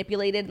like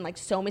manipulated and like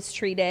so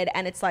mistreated,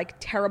 and it's like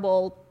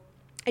terrible.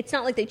 It's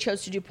not like they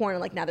chose to do porn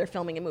and like now they're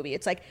filming a movie.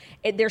 It's like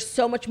there's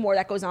so much more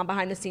that goes on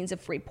behind the scenes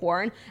of free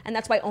porn, and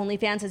that's why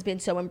OnlyFans has been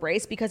so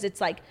embraced, because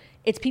it's like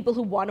it's people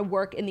who want to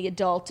work in the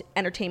adult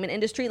entertainment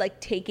industry like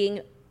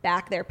taking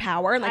back their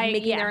power and like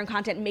making their own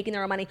content and making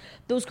their own money.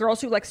 Those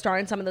girls who like star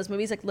in some of those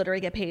movies like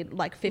literally get paid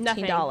like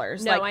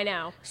 $15. No, I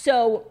know.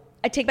 So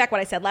I take back what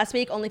I said last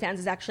week. OnlyFans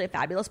is actually a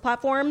fabulous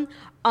platform.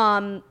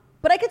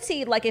 But I could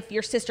see like if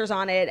your sister's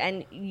on it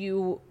and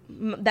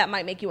that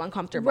might make you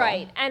uncomfortable.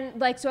 Right. And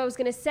like, so I was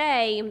going to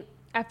say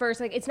at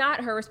first, like, it's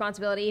not her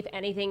responsibility. If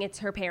anything, it's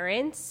her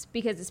parents,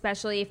 because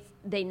especially if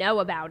they know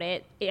about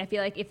it, I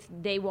feel like if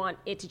they want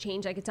it to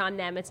change, like it's on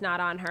them, it's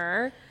not on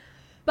her.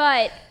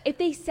 But if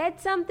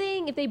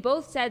they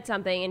both said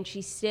something and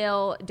she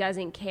still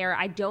doesn't care,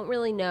 I don't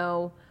really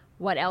know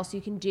what else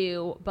you can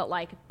do but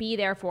like be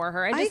there for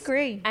her. I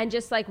agree. And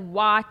just like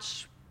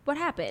watch what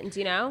happens,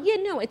 you know?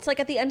 Yeah, no, it's like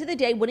at the end of the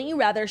day, wouldn't you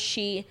rather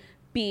she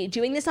be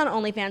doing this on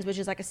OnlyFans, which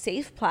is like a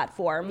safe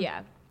platform?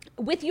 Yeah.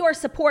 With your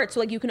support, so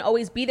like you can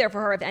always be there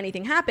for her if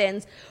anything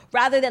happens,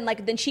 rather than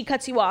like then she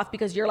cuts you off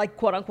because you're like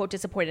quote unquote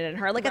disappointed in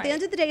her. Like at the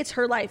end of the day, it's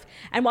her life,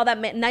 and while that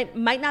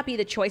might not be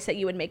the choice that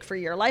you would make for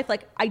your life,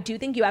 like I do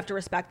think you have to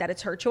respect that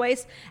it's her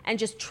choice and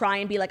just try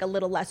and be like a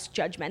little less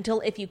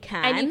judgmental if you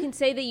can. And you can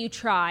say that you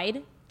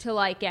tried to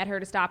like get her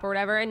to stop or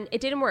whatever, and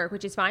it didn't work,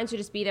 which is fine. So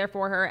just be there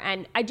for her.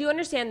 And I do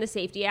understand the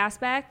safety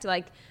aspect,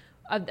 like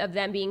of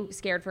them being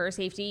scared for her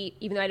safety,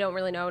 even though I don't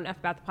really know enough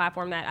about the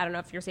platform that I don't know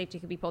if your safety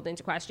could be pulled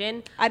into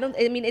question. I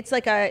mean, it's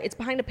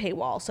behind a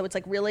paywall, so it's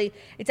like really,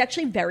 it's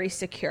actually very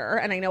secure.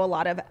 And I know a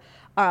lot of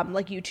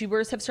like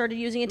YouTubers have started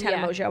using it. Tana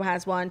Mojo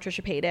has one,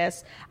 Trisha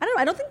Paytas.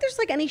 I don't think there's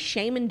like any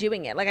shame in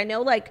doing it. Like I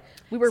know like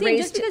we were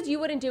raised. Just because you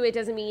wouldn't do it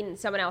doesn't mean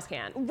someone else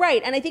can.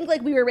 Right. And I think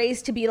like we were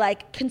raised to be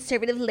like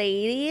conservative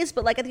ladies,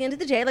 but like at the end of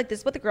the day, like this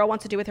is what the girl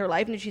wants to do with her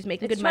life, and if she's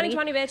making good money.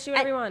 2020, bitch, do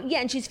whatever you want. Yeah,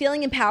 and she's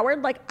feeling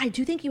empowered. Like I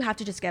do think you have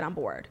to just get on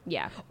board.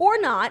 Yeah. Or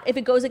not if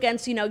it goes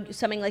against, you know,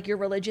 something like your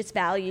religious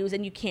values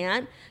and you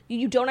can't.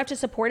 You don't have to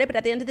support it, but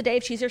at the end of the day,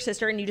 if she's your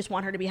sister and you just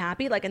want her to be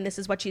happy, like, and this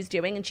is what she's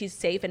doing and she's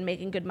safe and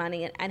making good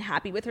money and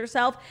happy with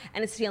herself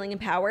and is feeling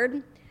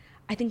empowered,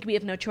 I think we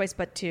have no choice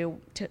but to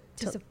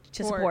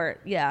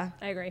support. Yeah.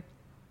 I agree.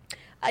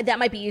 That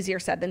might be easier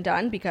said than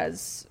done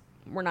because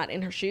we're not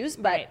in her shoes,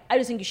 but right. I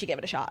just think you should give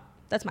it a shot.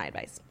 That's my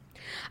advice.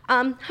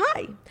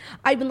 Hi.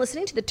 I've been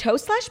listening to the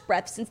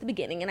Toast/Breath since the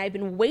beginning, and I've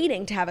been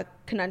waiting to have a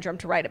conundrum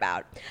to write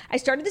about. I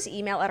started this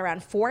email at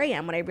around 4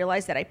 a.m. when I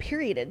realized that I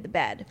perioded the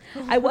bed.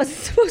 I wasn't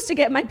supposed to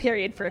get my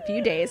period for a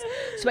few days,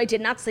 so I did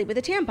not sleep with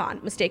a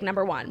tampon. Mistake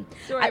number one.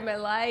 Story of my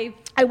life.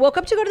 I woke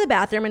up to go to the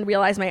bathroom and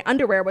realized my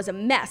underwear was a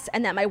mess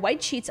and that my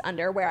white sheets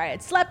under where I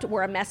had slept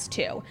were a mess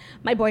too.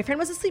 My boyfriend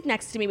was asleep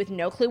next to me with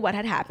no clue what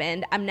had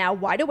happened. I'm now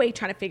wide awake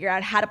trying to figure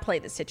out how to play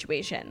this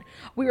situation.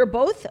 We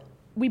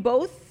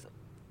both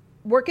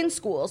work in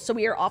school, so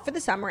we are off for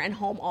the summer and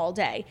home all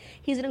day.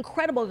 He's an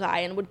incredible guy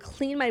and would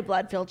clean my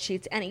blood-filled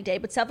sheets any day,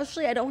 but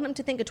selfishly, I don't want him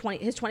to think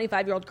his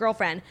 25-year-old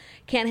girlfriend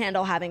can't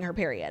handle having her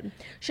period.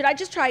 Should I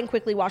just try and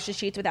quickly wash the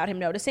sheets without him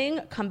noticing?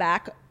 Come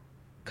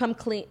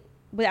clean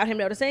without him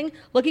noticing?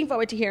 Looking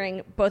forward to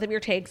hearing both of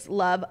your takes.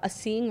 Love, a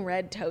seeing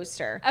red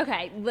toaster.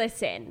 Okay,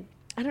 listen.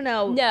 I don't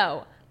know.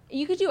 No,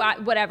 you could do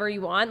whatever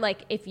you want.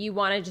 Like, if you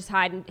want to just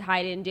hide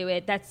it and do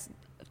it, that's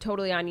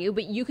totally on you,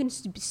 but you can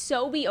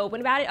so be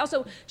open about it.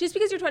 Also, just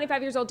because you're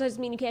 25 years old doesn't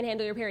mean you can't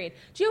handle your period.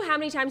 Do you know how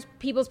many times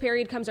people's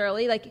period comes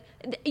early? Like,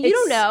 you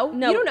don't know.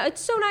 No. You don't know.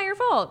 It's so not your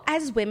fault.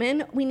 As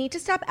women, we need to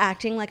stop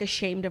acting like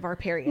ashamed of our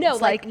periods. No,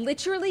 like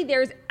literally,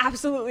 there's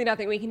absolutely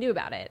nothing we can do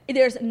about it.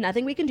 There's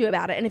nothing we can do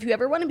about it. And if you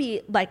ever want to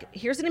be like,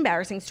 here's an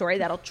embarrassing story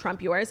that'll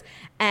trump yours.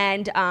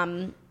 And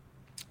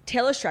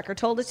Taylor Strecker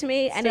told it to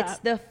me, and it's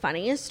the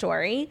funniest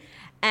story.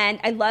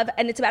 And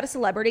and it's about a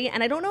celebrity,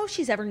 and I don't know if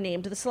she's ever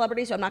named the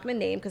celebrity, so I'm not going to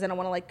name because I don't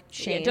want to like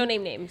shame. Yeah, don't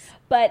name names.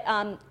 But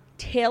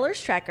Taylor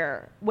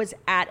Strecker was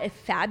at a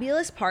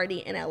fabulous party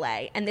in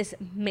LA, and this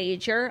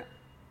major,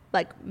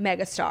 like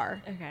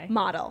megastar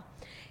model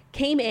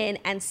came in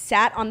and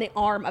sat on the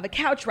arm of a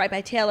couch right by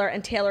Taylor,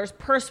 and Taylor's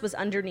purse was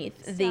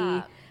underneath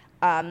the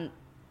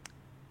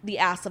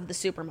ass of the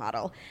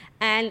supermodel.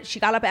 And she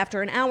got up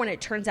after an hour, and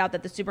it turns out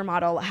that the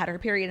supermodel had her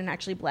period and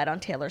actually bled on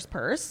Taylor's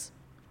purse.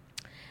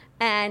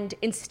 And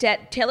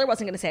instead, Taylor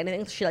wasn't going to say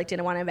anything. She like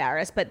didn't want to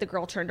embarrass, but the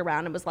girl turned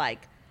around and was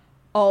like,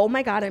 "Oh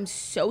my God, I'm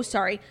so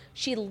sorry."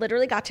 She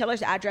literally got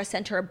Taylor's address,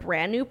 sent her a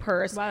brand new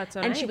purse. Wow, that's so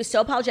and nice. She was so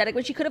apologetic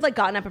when she could have like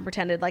gotten up and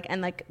pretended like,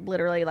 and like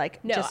literally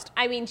like no, just.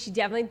 I mean, she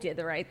definitely did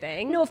the right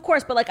thing. No, of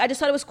course, but like I just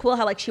thought it was cool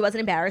how like she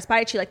wasn't embarrassed by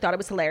it. She like thought it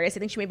was hilarious. I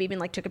think she maybe even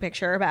like took a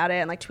picture about it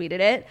and like tweeted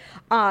it.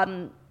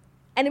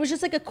 And it was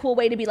just like a cool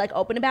way to be like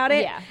open about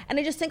it. Yeah. And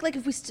I just think like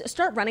if we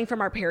start running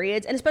from our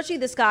periods, and especially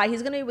this guy,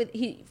 he's going to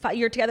be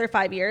you're together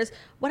 5 years.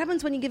 What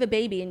happens when you give a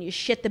baby and you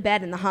shit the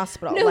bed in the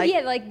hospital? No,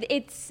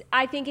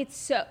 I think it's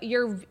so,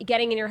 you're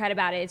getting in your head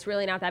about it. It's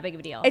really not that big of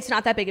a deal. It's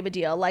not that big of a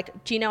deal.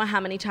 Like, do you know how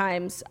many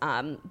times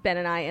Ben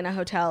and I in a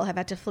hotel have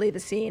had to flee the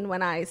scene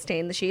when I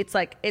stain the sheets?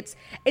 Like, it's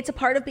a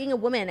part of being a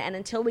woman, and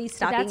until we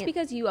stop That's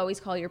because you always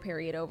call your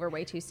period over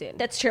way too soon.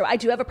 That's true. I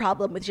do have a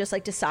problem with just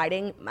like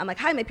deciding, I'm like,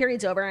 hi, my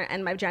period's over,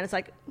 and my vagina's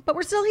like, but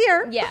we're still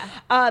here.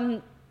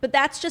 Yeah. But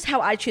that's just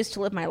how I choose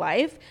to live my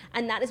life,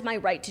 and that is my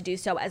right to do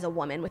so as a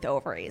woman with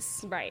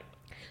ovaries. Right.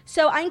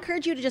 So I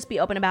encourage you to just be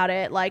open about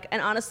it. Like,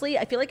 and honestly,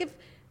 I feel like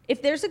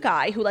if there's a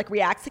guy who like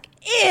reacts like,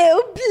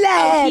 ew,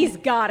 blood, he's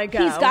gotta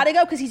go. He's gotta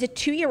go because he's a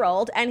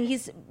 2-year-old and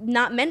he's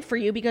not meant for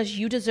you because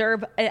you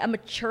deserve a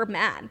mature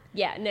man.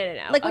 Yeah, no.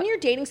 Like when you're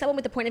dating someone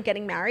with the point of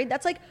getting married,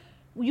 that's like,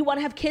 you want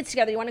to have kids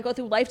together. You want to go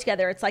through life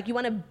together. It's like you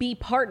want to be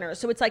partners.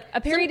 So it's like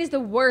a period is the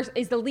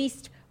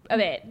least of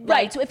it. Right.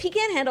 Like, so if he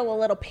can't handle a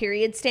little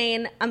period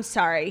stain, I'm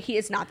sorry. He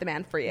is not the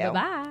man for you.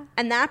 Bye-bye.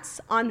 And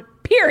that's on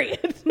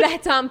period.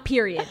 That's on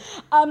period.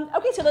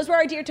 Okay, so those were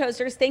our Dear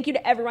Toasters. Thank you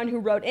to everyone who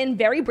wrote in.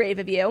 Very brave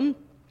of you.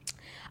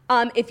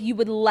 If you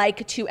would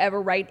like to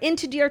ever write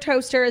into Dear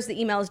Toasters, the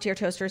email is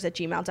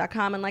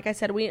deartoasters@gmail.com. And like I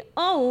said, we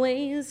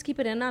always keep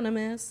it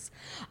anonymous.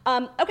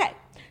 Okay,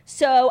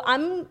 so I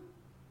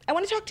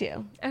want to talk to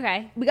you.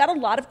 Okay. We got a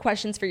lot of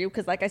questions for you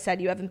because, like I said,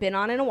 you haven't been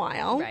on in a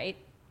while. Right.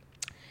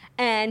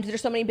 And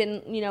there's so many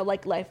been,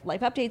 like life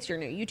updates, your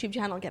new YouTube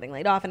channel, getting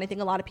laid off. And I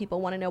think a lot of people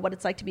want to know what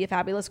it's like to be a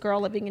fabulous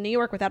girl living in New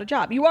York without a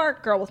job. You are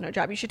a girl with no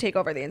job. You should take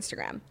over the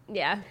Instagram.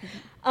 Yeah.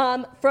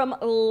 From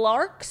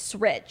Lark's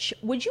Rich,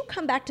 would you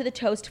come back to the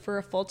Toast for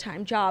a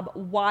full-time job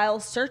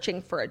while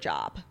searching for a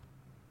job?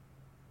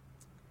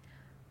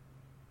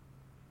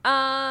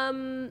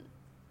 I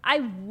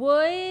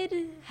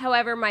would,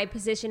 however, my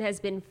position has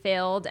been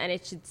filled and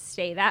it should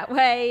stay that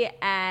way.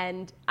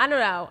 And I don't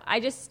know.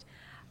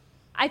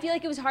 I feel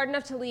like it was hard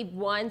enough to leave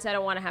once. I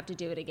don't want to have to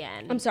do it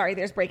again. I'm sorry,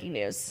 there's breaking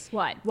news.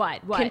 What?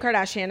 Kim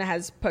Kardashian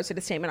has posted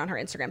a statement on her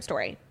Instagram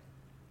story.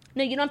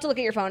 No, you don't have to look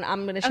at your phone.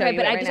 I'm going to show you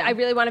but it right now. I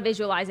really want to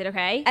visualize it,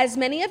 okay? As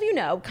many of you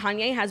know,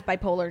 Kanye has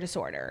bipolar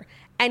disorder.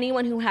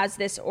 Anyone who has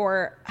this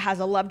or has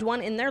a loved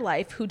one in their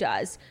life who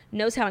does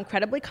knows how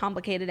incredibly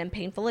complicated and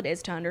painful it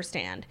is to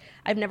understand.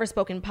 I've never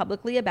spoken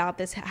publicly about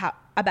this,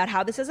 about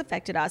how this has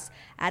affected us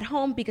at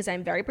home because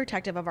I'm very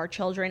protective of our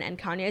children and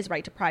Kanye's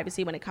right to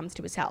privacy when it comes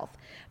to his health.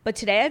 But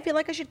today I feel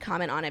like I should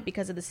comment on it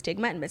because of the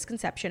stigma and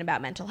misconception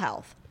about mental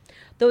health.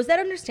 Those that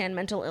understand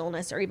mental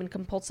illness or even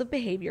compulsive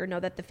behavior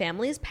know that the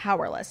family is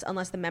powerless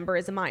unless the member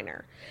is a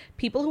minor.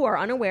 People who are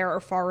unaware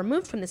or far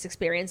removed from this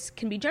experience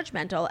can be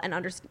judgmental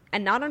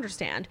and not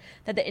understand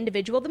that the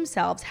individual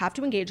themselves have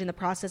to engage in the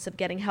process of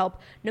getting help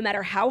no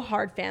matter how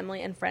hard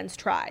family and friends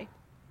try.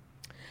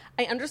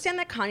 I understand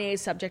that Kanye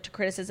is subject to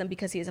criticism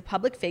because he is a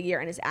public figure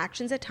and his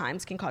actions at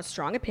times can cause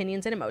strong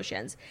opinions and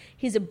emotions.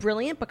 He's a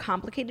brilliant but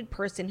complicated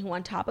person who,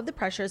 on top of the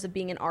pressures of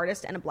being an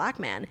artist and a black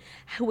man,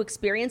 who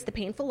experienced the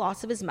painful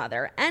loss of his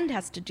mother and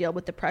has to deal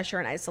with the pressure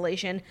and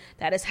isolation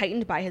that is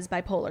heightened by his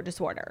bipolar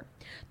disorder.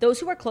 Those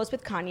who are close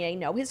with Kanye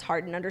know his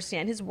heart and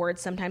understand his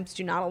words sometimes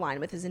do not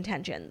align with his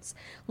intentions.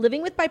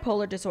 Living with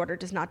bipolar disorder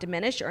does not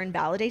diminish or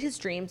invalidate his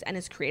dreams and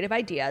his creative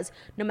ideas,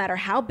 no matter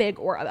how big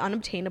or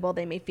unobtainable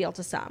they may feel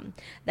to some.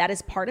 That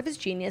is part of his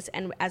genius,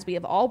 and as we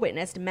have all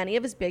witnessed, many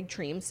of his big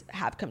dreams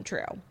have come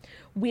true.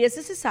 We as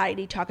a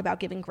society talk about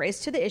giving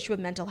grace to the issue of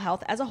mental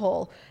health as a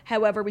whole.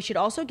 However, we should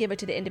also give it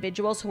to the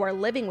individuals who are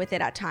living with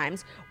it at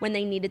times when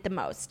they need it the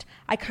most.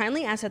 I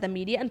kindly ask that the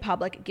media and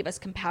public give us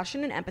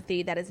compassion and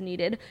empathy that is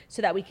needed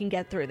so that we can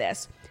get through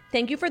this.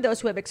 Thank you for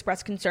those who have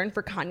expressed concern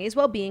for Kanye's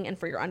well-being and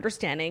for your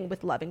understanding.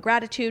 With love and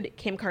gratitude,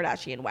 Kim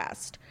Kardashian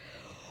West.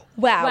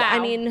 Wow.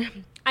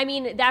 I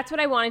mean, that's what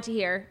I wanted to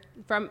hear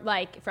from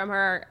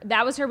her.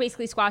 That was her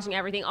basically squashing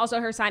everything. Also,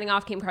 her signing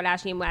off Kim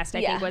Kardashian West,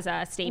 I think, was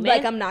a statement.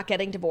 Like, I'm not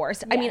getting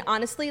divorced. Yeah. I mean,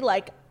 honestly,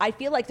 I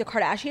feel like the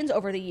Kardashians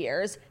over the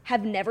years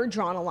have never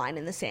drawn a line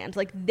in the sand.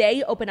 Like,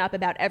 they open up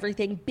about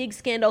everything. Big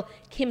scandal,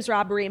 Kim's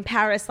robbery in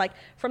Paris. Like,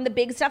 from the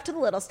big stuff to the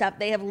little stuff,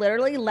 they have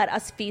literally let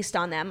us feast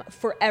on them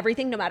for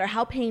everything, no matter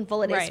how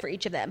painful it is for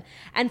each of them.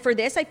 And for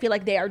this, I feel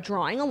like they are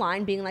drawing a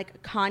line, being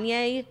like,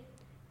 Kanye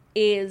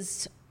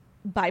is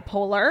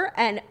bipolar,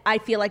 and I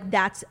feel like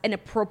that's an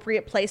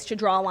appropriate place to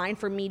draw a line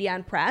for media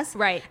and press.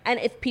 Right. And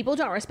if people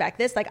don't respect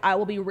this, I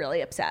will be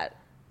really upset.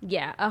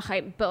 Yeah,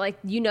 but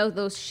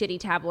those shitty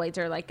tabloids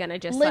are gonna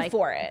just live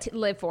for it.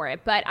 Live for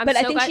it. But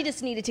I think she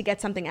just needed to get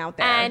something out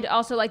there. And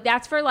also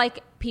that's for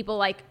people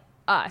like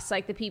us,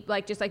 the people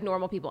just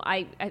normal people.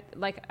 I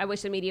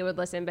wish the media would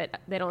listen, but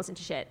they don't listen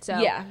to shit. So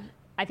yeah,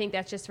 I think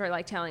that's just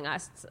for telling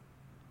us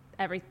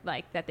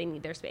that they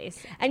need their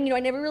space. And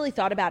I never really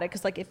thought about it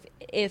because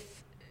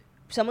if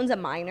someone's a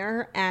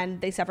minor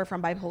and they suffer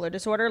from bipolar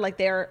disorder,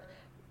 their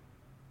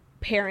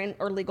parent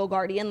or legal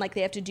guardian,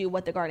 they have to do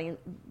what the guardian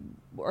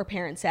or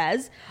parent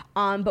says.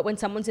 But when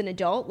someone's an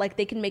adult,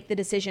 they can make the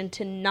decision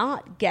to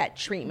not get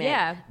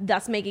treatment,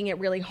 thus making it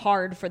really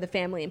hard for the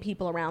family and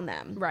people around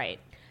them. Right.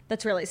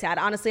 That's really sad.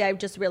 Honestly,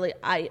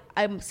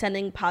 I'm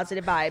sending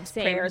positive vibes,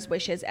 prayers,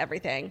 wishes,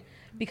 everything,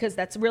 because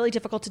that's really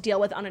difficult to deal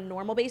with on a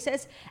normal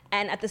basis.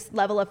 And at this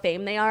level of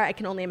fame they are, I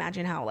can only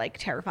imagine how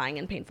terrifying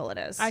and painful it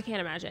is. I can't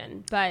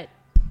imagine, but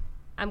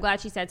I'm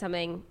glad she said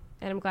something,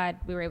 and I'm glad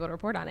we were able to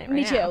report on it.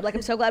 Me too.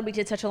 I'm so glad we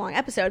did such a long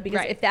episode,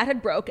 because if that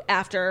had broke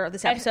after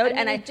this episode,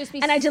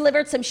 I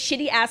delivered some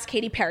shitty ass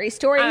Katy Perry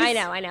stories. I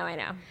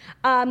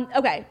know.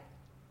 Okay.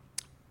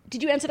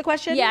 Did you answer the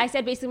question? Yeah, I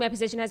said basically my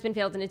position has been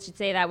filled and it should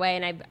stay that way,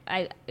 and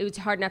it was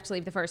hard enough to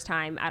leave the first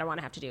time. I don't want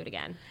to have to do it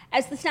again.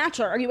 As the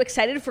Snatcher, are you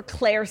excited for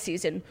Claire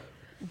season?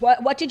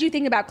 What did you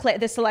think about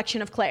the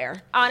selection of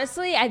Claire?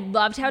 Honestly, I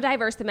loved how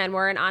diverse the men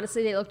were, and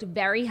honestly, they looked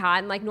very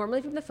hot. And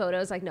normally from the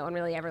photos, no one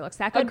really ever looks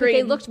that good. Agreed. But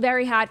they looked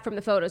very hot from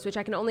the photos, which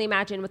I can only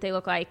imagine what they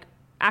look like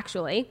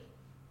actually.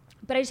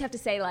 But I just have to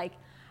say,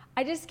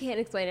 I just can't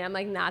explain it.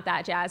 I'm not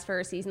that jazzed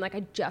for a season.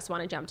 I just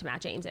want to jump to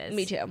Matt James's.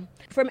 Me too.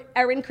 From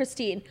Erin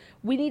Christine,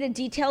 we need a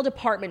detailed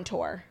apartment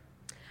tour.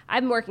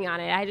 I'm working on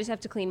it. I just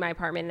have to clean my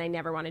apartment, and I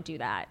never want to do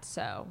that.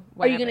 So,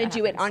 are you going to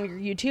do it on your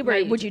YouTube,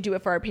 or would you do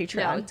it for our Patreon?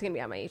 No, it's going to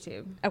be on my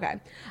YouTube. Okay.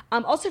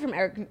 Also from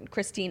Eric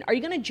Christine, are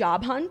you going to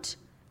job hunt?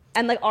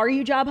 And are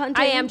you job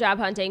hunting? I am job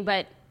hunting,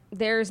 but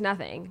there's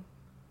nothing.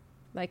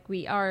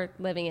 We are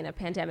living in a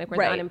pandemic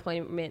where the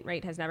unemployment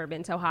rate has never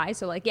been so high.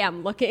 So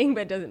I'm looking,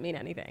 but it doesn't mean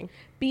anything.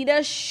 Beta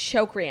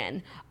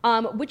Shokrian,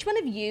 which one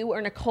of you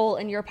or Nicole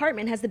in your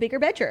apartment has the bigger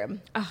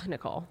bedroom? Oh,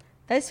 Nicole.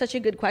 That is such a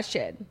good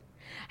question.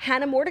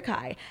 Hannah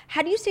Mordecai.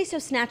 How do you stay so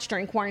snatched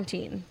during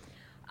quarantine?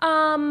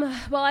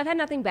 Well, I've had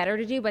nothing better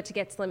to do but to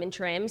get slim and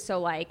trim. So,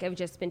 like, I've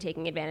just been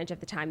taking advantage of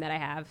the time that I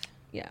have.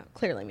 Yeah,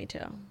 clearly me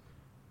too.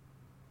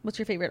 What's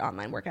your favorite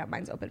online workout?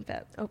 Mine's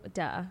OpenFit. Oh,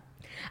 duh.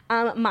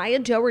 Maya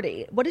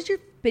Doherty. What has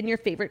been your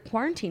favorite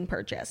quarantine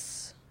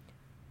purchase?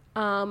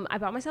 I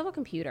bought myself a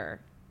computer.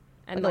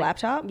 And Like a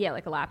laptop? Yeah,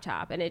 like a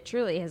laptop. And it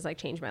truly has, like,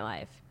 changed my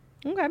life.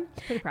 Okay.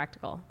 Pretty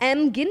practical.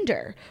 M.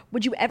 Ginder.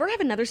 Would you ever have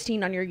another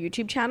scene on your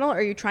YouTube channel, or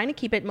are you trying to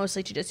keep it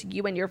mostly to just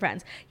you and your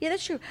friends? Yeah,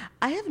 that's true.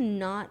 I have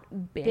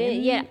not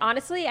been. Yeah,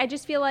 honestly, I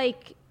just feel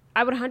like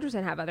I would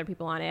 100% have other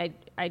people on it.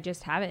 I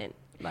just haven't.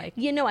 Like,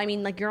 You know, I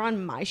mean, like, you're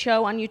on my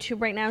show on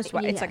YouTube right now, so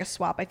Yeah. it's like a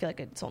swap. I feel like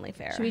it's only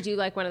fair. should we do,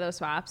 like, one of those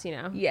swaps, you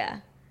know? Yeah.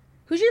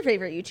 Who's your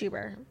favorite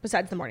YouTuber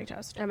besides The Morning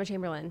Toast? Emma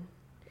Chamberlain.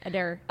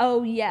 Adore.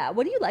 Oh, yeah.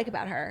 What do you like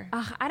about her?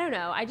 I don't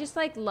know. I just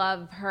like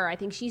love her. I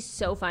think she's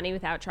so funny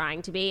without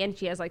trying to be, and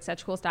she has like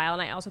such cool style.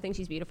 And I also think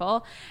she's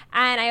beautiful.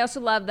 And I also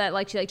love that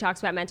like she like talks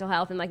about mental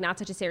health in like not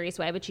such a serious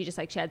way, but she just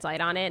like sheds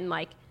light on it. And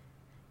like,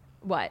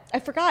 what?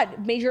 I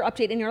forgot. Major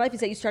update in your life is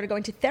that you started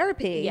going to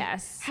therapy.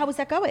 Yes. How is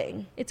that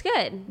going? It's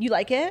good. You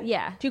like it?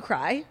 Yeah. Do you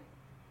cry?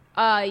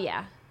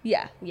 Yeah,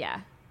 Yeah.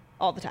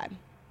 All the time.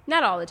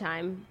 not all the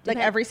time. Like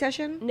every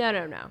session?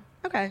 No.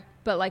 Okay.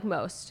 But like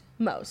most.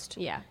 Most.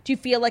 Yeah. Do you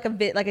feel like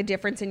a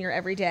difference in your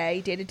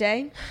everyday, day to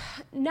day?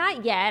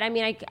 Not yet. I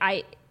mean,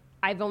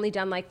 I've only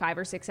done like 5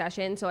 or 6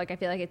 sessions, so like I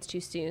feel like it's too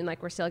soon.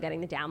 Like we're still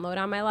getting the download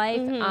on my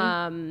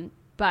life.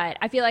 But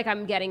I feel like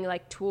I'm getting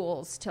like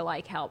tools to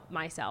like help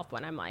myself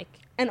when I'm like,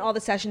 And all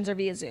the sessions are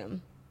via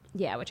Zoom.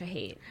 yeah, which I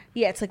hate.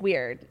 Yeah, it's like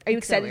weird. Are you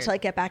It's so excited weird. to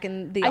like get back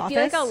in the I office?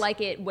 feel like I'll like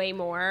it way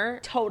more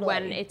Totally.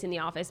 when it's in the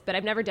office, but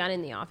I've never done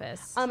in the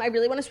office. I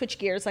really want to switch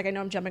gears. Like, I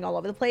know I'm jumping all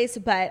over the place,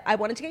 but I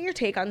wanted to get your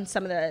take on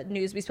some of the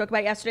news we spoke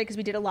about yesterday, because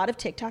we did a lot of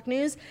TikTok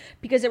news,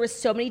 because there was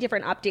so many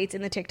different updates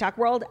in the TikTok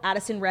world.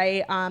 Addison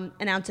Rae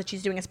announced that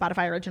she's doing a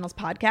Spotify Originals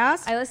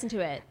podcast. I listened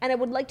to it. And I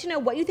would like to know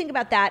what you think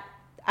about that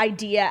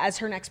idea as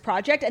her next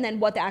project, and then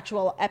what the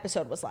actual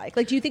episode was like.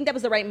 Like, do you think that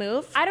was the right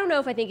move? I don't know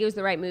if I think it was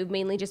the right move,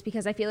 mainly just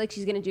because I feel like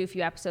she's going to do a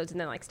few episodes and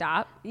then like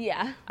stop.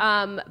 Yeah.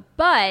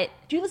 But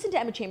Do you listen to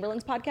Emma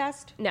Chamberlain's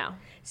podcast? no.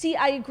 See,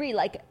 I agree.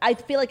 Like, I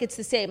feel like it's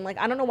the same. Like,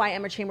 I don't know why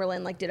Emma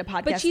Chamberlain like did a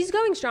podcast. But she's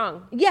going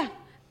strong. Yeah.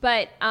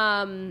 But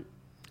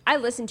I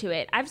listened to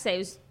it. I have to say it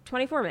was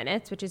 24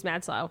 minutes, which is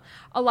mad slow.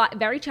 A lot,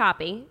 very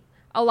choppy.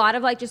 A lot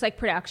of like just like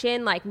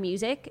production, like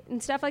music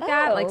and stuff like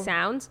that, like Oh.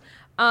 sounds.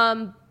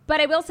 But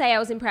I will say I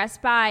was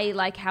impressed by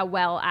like how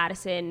well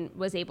Addison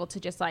was able to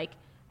just like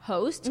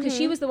host, because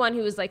she was the one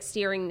who was like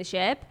steering the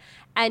ship,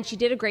 and she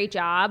did a great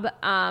job.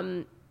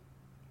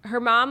 Her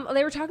mom,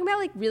 they were talking about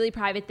like really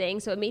private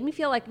things, so it made me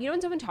feel like, you know,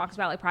 when someone talks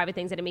about like private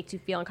things, that it makes you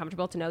feel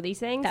uncomfortable to know these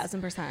things.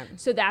 1000%.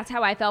 So that's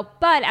how I felt.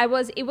 But it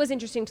was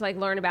interesting to like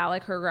learn about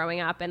like her growing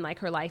up and like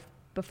her life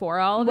before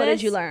all of What this.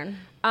 did you learn?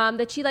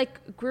 That she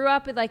like grew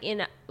up like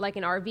in like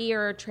an RV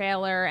or a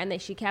trailer, and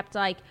that she kept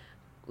like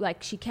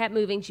she kept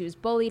moving. She was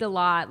bullied a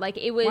lot. Like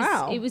it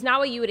was not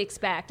what you would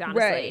expect, honestly.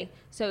 Right.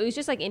 So it was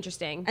just like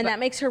interesting. And that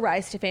makes her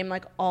rise to fame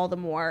like all the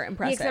more yeah,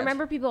 impressive. because I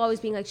remember people always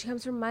being like, she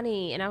comes from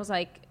money, and I was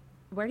like,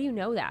 where do you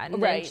know that?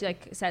 And Right. then she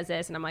like says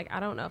this, and I'm like, I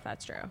don't know if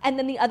that's true. And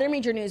then the other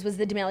major news was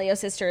the D'Amelio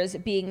sisters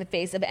being the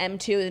face of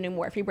M2, the new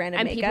Morphe brand of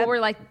And makeup. people were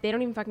like, they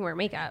don't even fucking wear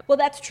makeup. Well,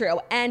 that's true.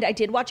 And I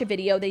did watch a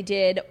video they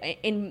did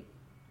in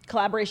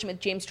collaboration with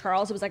James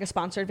Charles. It was like a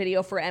sponsored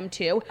video for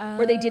M2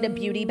 where they did a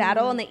beauty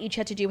battle, and they each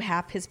had to do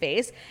half his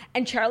face.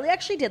 And Charlie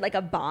actually did like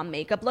a bomb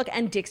makeup look,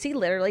 and Dixie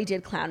literally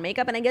did clown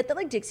makeup. And I get that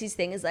like Dixie's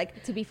thing is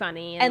like To be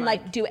funny. and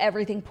like do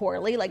everything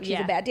poorly. Like she's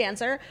Yeah. a bad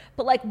dancer.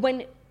 But like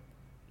when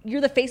you're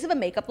the face of a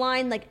makeup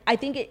line, like I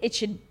think it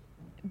should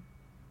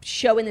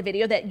show in the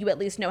video that you at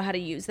least know how to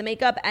use the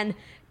makeup. And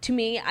to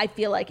me, I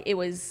feel like it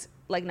was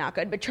like not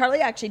good. But Charlie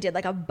actually did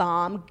like a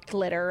bomb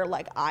glitter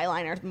like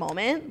eyeliner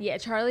moment. Yeah,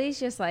 Charlie's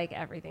just like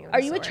everything. of the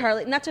Are you a sort.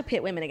 Charlie? Not to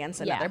pit women against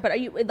another, Yeah. but are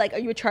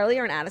you a Charlie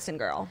or an Addison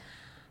girl?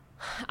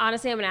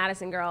 Honestly, I'm an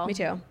Addison girl. Me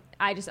too.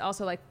 I just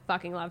also like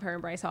fucking love her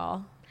and Bryce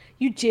Hall.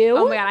 You do?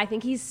 Oh my god, I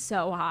think he's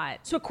so hot.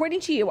 So according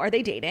to you, are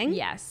they dating?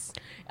 Yes.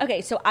 Okay,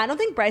 so I don't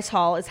think Bryce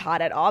Hall is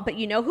hot at all, but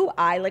you know who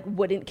I like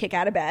wouldn't kick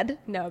out of bed?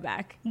 Noah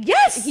Beck.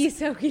 Yes! He's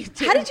so cute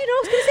too. How did you know I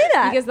was going to say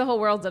that? Because the whole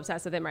world's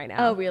obsessed with him right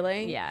now. Oh,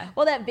 really? Yeah.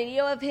 Well, that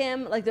video of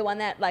him, like the one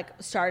that like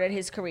started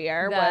his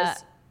career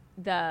was...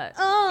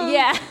 Oh.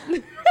 Yeah.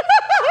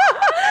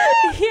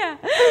 Yeah.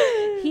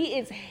 He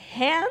is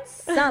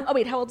handsome. Oh,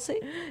 wait, how old is he?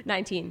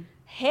 19.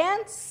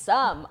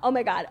 Handsome. Oh,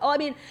 my God. Oh, I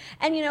mean,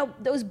 and you know,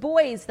 those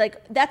boys,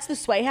 like, that's the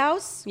Sway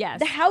house. Yes.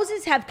 The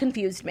houses have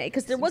confused me,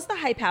 because there was the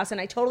Hype house,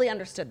 and I totally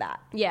understood that.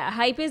 Yeah,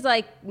 hype is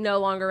like no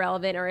longer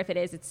relevant, or if it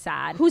is, it's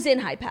sad. Who's in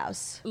Hype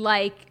house?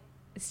 Like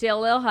still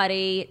Lil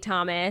Huddy,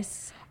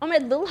 Thomas. Oh, my,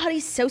 Lil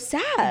Huddy's so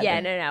sad. Yeah,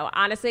 no.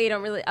 Honestly, I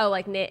don't really. Oh,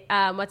 like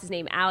what's his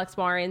name? Alex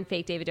Warren,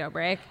 fake David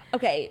Dobrik.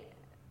 Okay.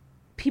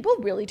 People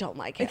really don't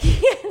like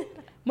him.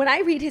 When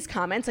I read his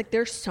comments, like,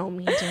 they're so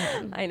mean to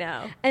him. I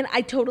know. And I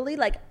totally,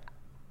 like,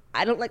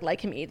 I don't like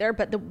him either,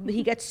 but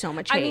he gets so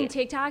much hate. I mean,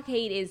 TikTok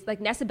hate is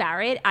like Nessa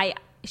Barrett.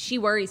 she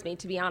worries me,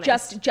 to be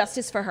honest.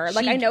 Justice for her.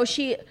 Like, I know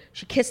she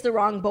kissed the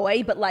wrong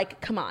boy, but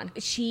like, come on.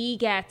 She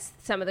gets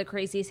some of the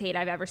craziest hate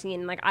I've ever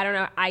seen. Like, I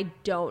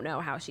don't know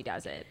how she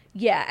does it.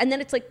 Yeah, and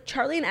then it's like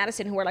Charlie and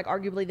Addison, who are like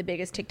arguably the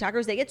biggest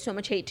TikTokers, they get so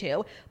much hate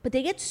too, but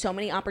they get so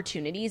many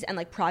opportunities and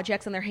like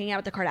projects, and they're hanging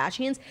out with the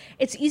Kardashians.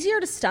 It's easier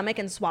to stomach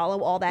and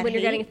swallow all that when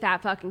hate you're getting a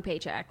fat fucking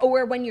paycheck,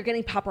 or when you're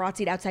getting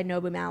paparazzi'd outside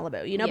Nobu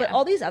Malibu, you know. Yeah. But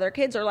all these other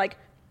kids are like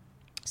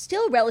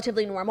still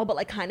relatively normal, but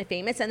like kind of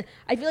famous, and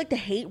I feel like the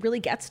hate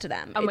really gets to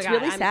them. Oh my it's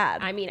God, really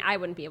sad. I mean, I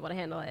wouldn't be able to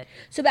handle it.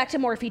 So back to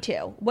Morphe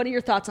 2. What are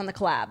your thoughts on the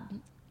collab?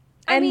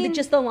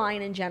 Just the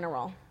line in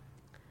general.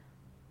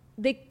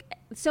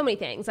 So many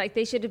things. Like,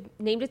 they should have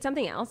named it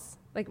something else.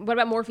 Like, what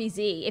about Morphe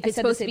Z? If it's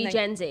supposed to be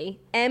Gen Z.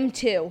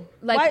 M2.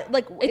 Like,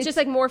 it's just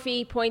like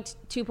Morphe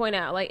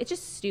 2.0. Like, it's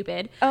just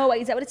stupid. Oh,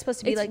 wait, is that what it's supposed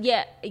to be? Like,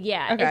 yeah.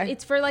 Okay.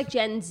 It's for like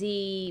Gen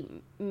Z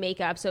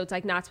makeup, so it's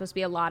like not supposed to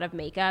be a lot of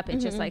makeup.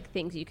 It's just like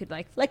things you could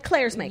like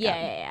Claire's makeup.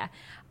 Yeah.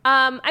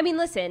 I mean,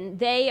 listen,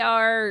 they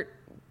are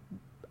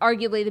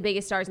arguably the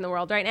biggest stars in the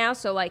world right now,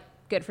 so like,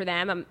 good for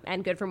them,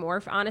 and good for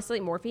Morphe,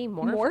 honestly. Morphe?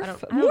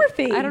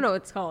 Morphe. I don't know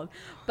what it's called.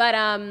 But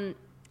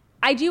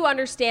I do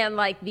understand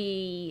like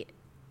the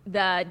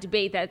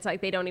debate that's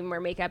like they don't even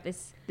wear makeup.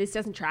 This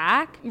doesn't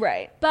track.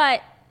 Right.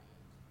 But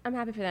I'm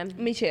happy for them.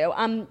 Me too.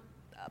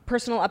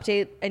 Personal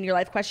update in your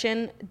life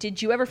question.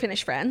 Did you ever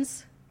finish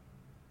Friends?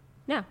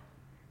 No.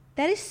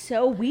 That is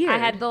so weird. I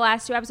had the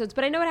last 2 episodes,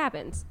 but I know what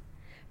happens.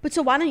 But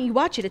so why don't you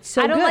watch it? It's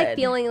so good. I don't like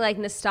feeling like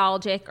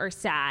nostalgic or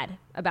sad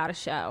about a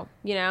show,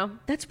 you know?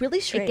 That's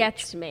really strange. It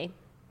gets to me.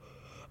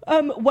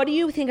 What do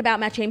you think about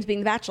Matt James being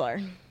the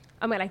Bachelor?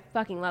 Oh my God, I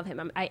fucking love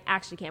him. I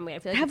actually can't wait. I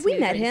feel like Have we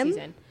met him?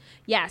 Season.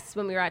 Yes,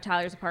 when we were at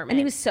Tyler's apartment. And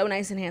he was so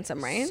nice and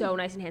handsome, right? So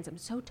nice and handsome.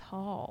 So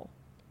tall.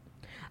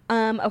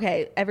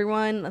 Okay,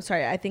 everyone. I'm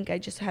sorry. I think I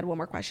just had one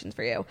more question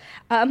for you.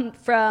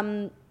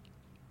 From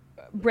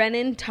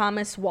Brennan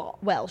Thomas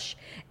Welsh.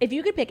 If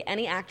you could pick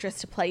any actress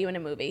to play you in a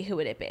movie, who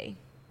would it be?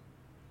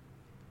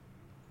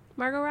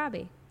 Margot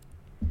Robbie.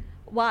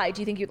 Why?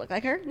 Do you think you'd look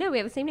like her? No, we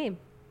have the same name.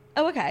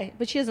 Oh, okay.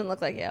 But she doesn't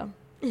look like you.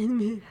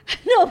 No,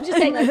 I'm just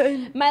saying,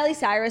 like, Miley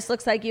Cyrus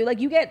looks like you. Like,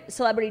 you get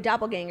celebrity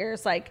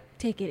doppelgangers. Like,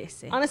 take it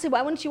easy. Honestly,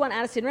 why wouldn't you want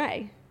Addison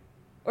Rae?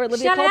 Or Olivia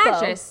She's not Culpo? an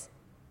actress.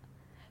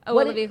 Oh,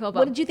 Olivia Culpo.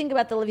 What did you think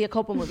about the Olivia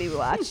Culpo movie we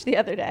watched the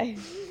other day?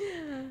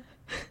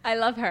 I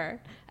love her.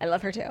 I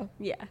love her too.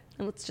 Yeah.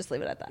 And let's just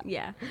leave it at that.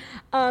 Yeah.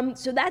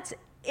 So that's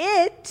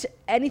it.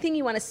 Anything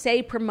you want to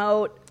say,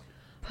 promote,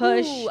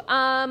 push?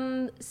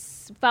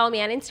 Follow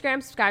me on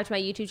Instagram. Subscribe to my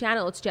YouTube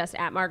channel. It's just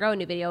at Margot. A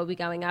new video will be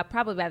going up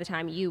probably by the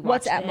time you watch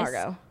What's this. at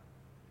Margot?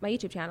 My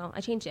YouTube channel. I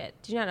changed it.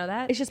 Did you not know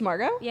that? It's just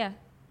Margot? Yeah.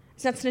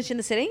 It's not Snitch in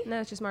the City?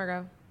 No, it's just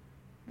Margot.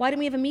 Why didn't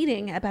we have a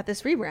meeting about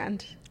this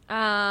rebrand?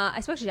 I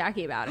spoke to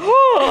Jackie about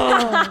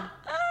it.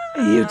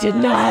 You did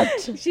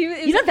not.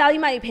 You don't value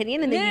my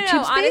opinion in the YouTube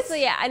space?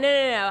 Honestly, yeah. No.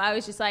 I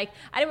was just like,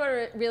 I didn't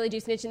want to really do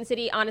Snitch in the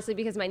City, honestly,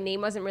 because my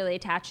name wasn't really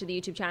attached to the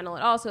YouTube channel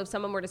at all. So if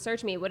someone were to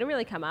search me, it wouldn't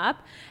really come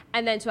up.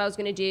 And then so I was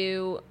going to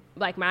do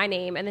like my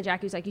name. And then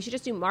Jackie was like, you should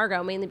just do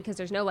Margot, mainly because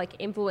there's no like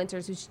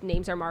influencers whose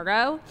names are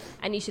Margot.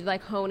 And you should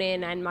like hone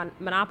in and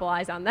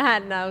monopolize on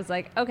that. And I was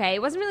like, okay.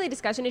 It wasn't really a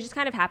discussion. It just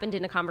kind of happened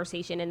in a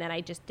conversation. And then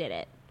I just did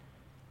it.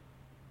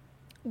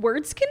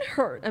 Words can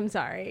hurt. I'm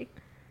sorry.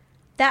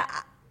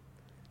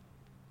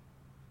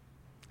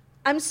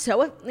 I'm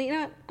so, you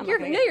know,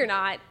 you're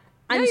not.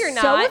 I'm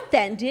so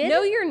offended.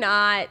 No, you're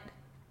not.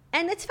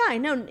 And it's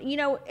fine. No, you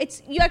know,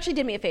 you actually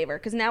did me a favor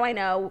because now I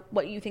know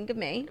what you think of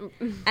me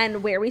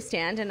and where we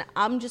stand, and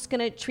I'm just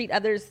gonna treat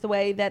others the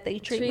way that they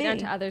treat me. Treat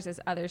unto others as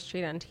others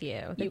treat unto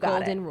you. The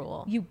golden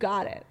rule. You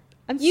got it.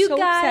 I'm you so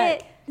got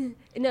upset. it.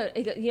 No,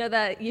 you know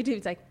the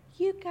YouTube's like,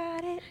 you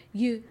got it.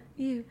 You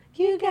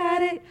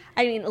got it.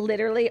 I mean,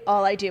 literally,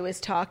 all I do is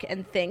talk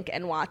and think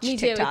and watch Me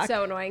TikTok. too. It's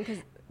so annoying because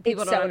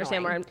people don't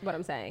understand what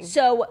I'm saying.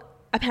 So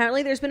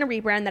apparently, there's been a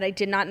rebrand that I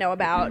did not know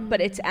about,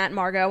 but it's at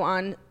Margot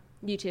on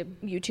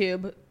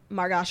YouTube,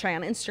 Margot Shy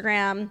on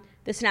Instagram.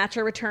 The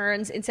Snatcher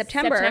returns in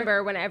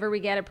September. Whenever we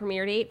get a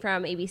premiere date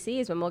from ABC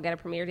is when we'll get a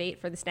premiere date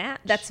for The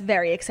Snatch. That's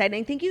very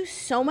exciting. Thank you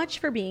so much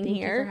for being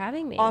here. Thank you for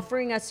having me.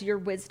 Offering us your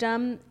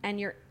wisdom and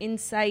your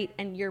insight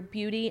and your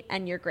beauty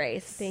and your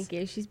grace. Thank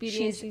you. She's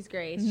beauty and she's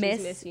grace. She's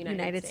Miss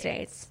United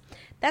States.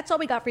 That's all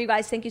we got for you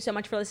guys. Thank you so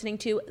much for listening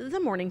to The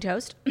Morning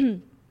Toast.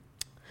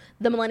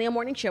 The Millennial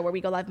Morning Show, where we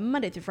go live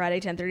Monday through Friday,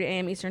 10:30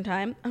 a.m. Eastern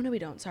Time. Oh, no, we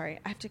don't. Sorry.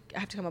 I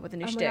have to come up with a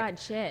new shtick. Oh, my God,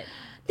 shit.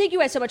 Thank you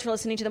guys so much for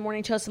listening to The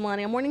Morning Toast, the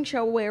Millennial Morning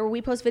Show, where we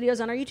post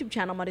videos on our YouTube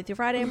channel Monday through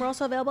Friday, and we're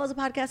also available as a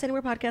podcast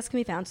anywhere podcasts can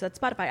be found. So that's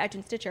Spotify,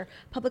 iTunes, Stitcher,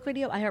 Public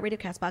Radio, iHeartRadio,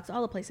 CastBox,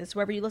 all the places.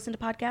 Wherever you listen to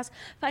podcasts,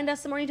 find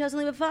us, The Morning Toast,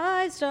 and leave a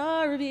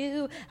 5-star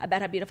review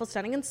about how beautiful,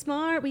 stunning, and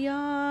smart we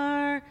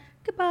are.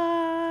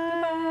 Goodbye.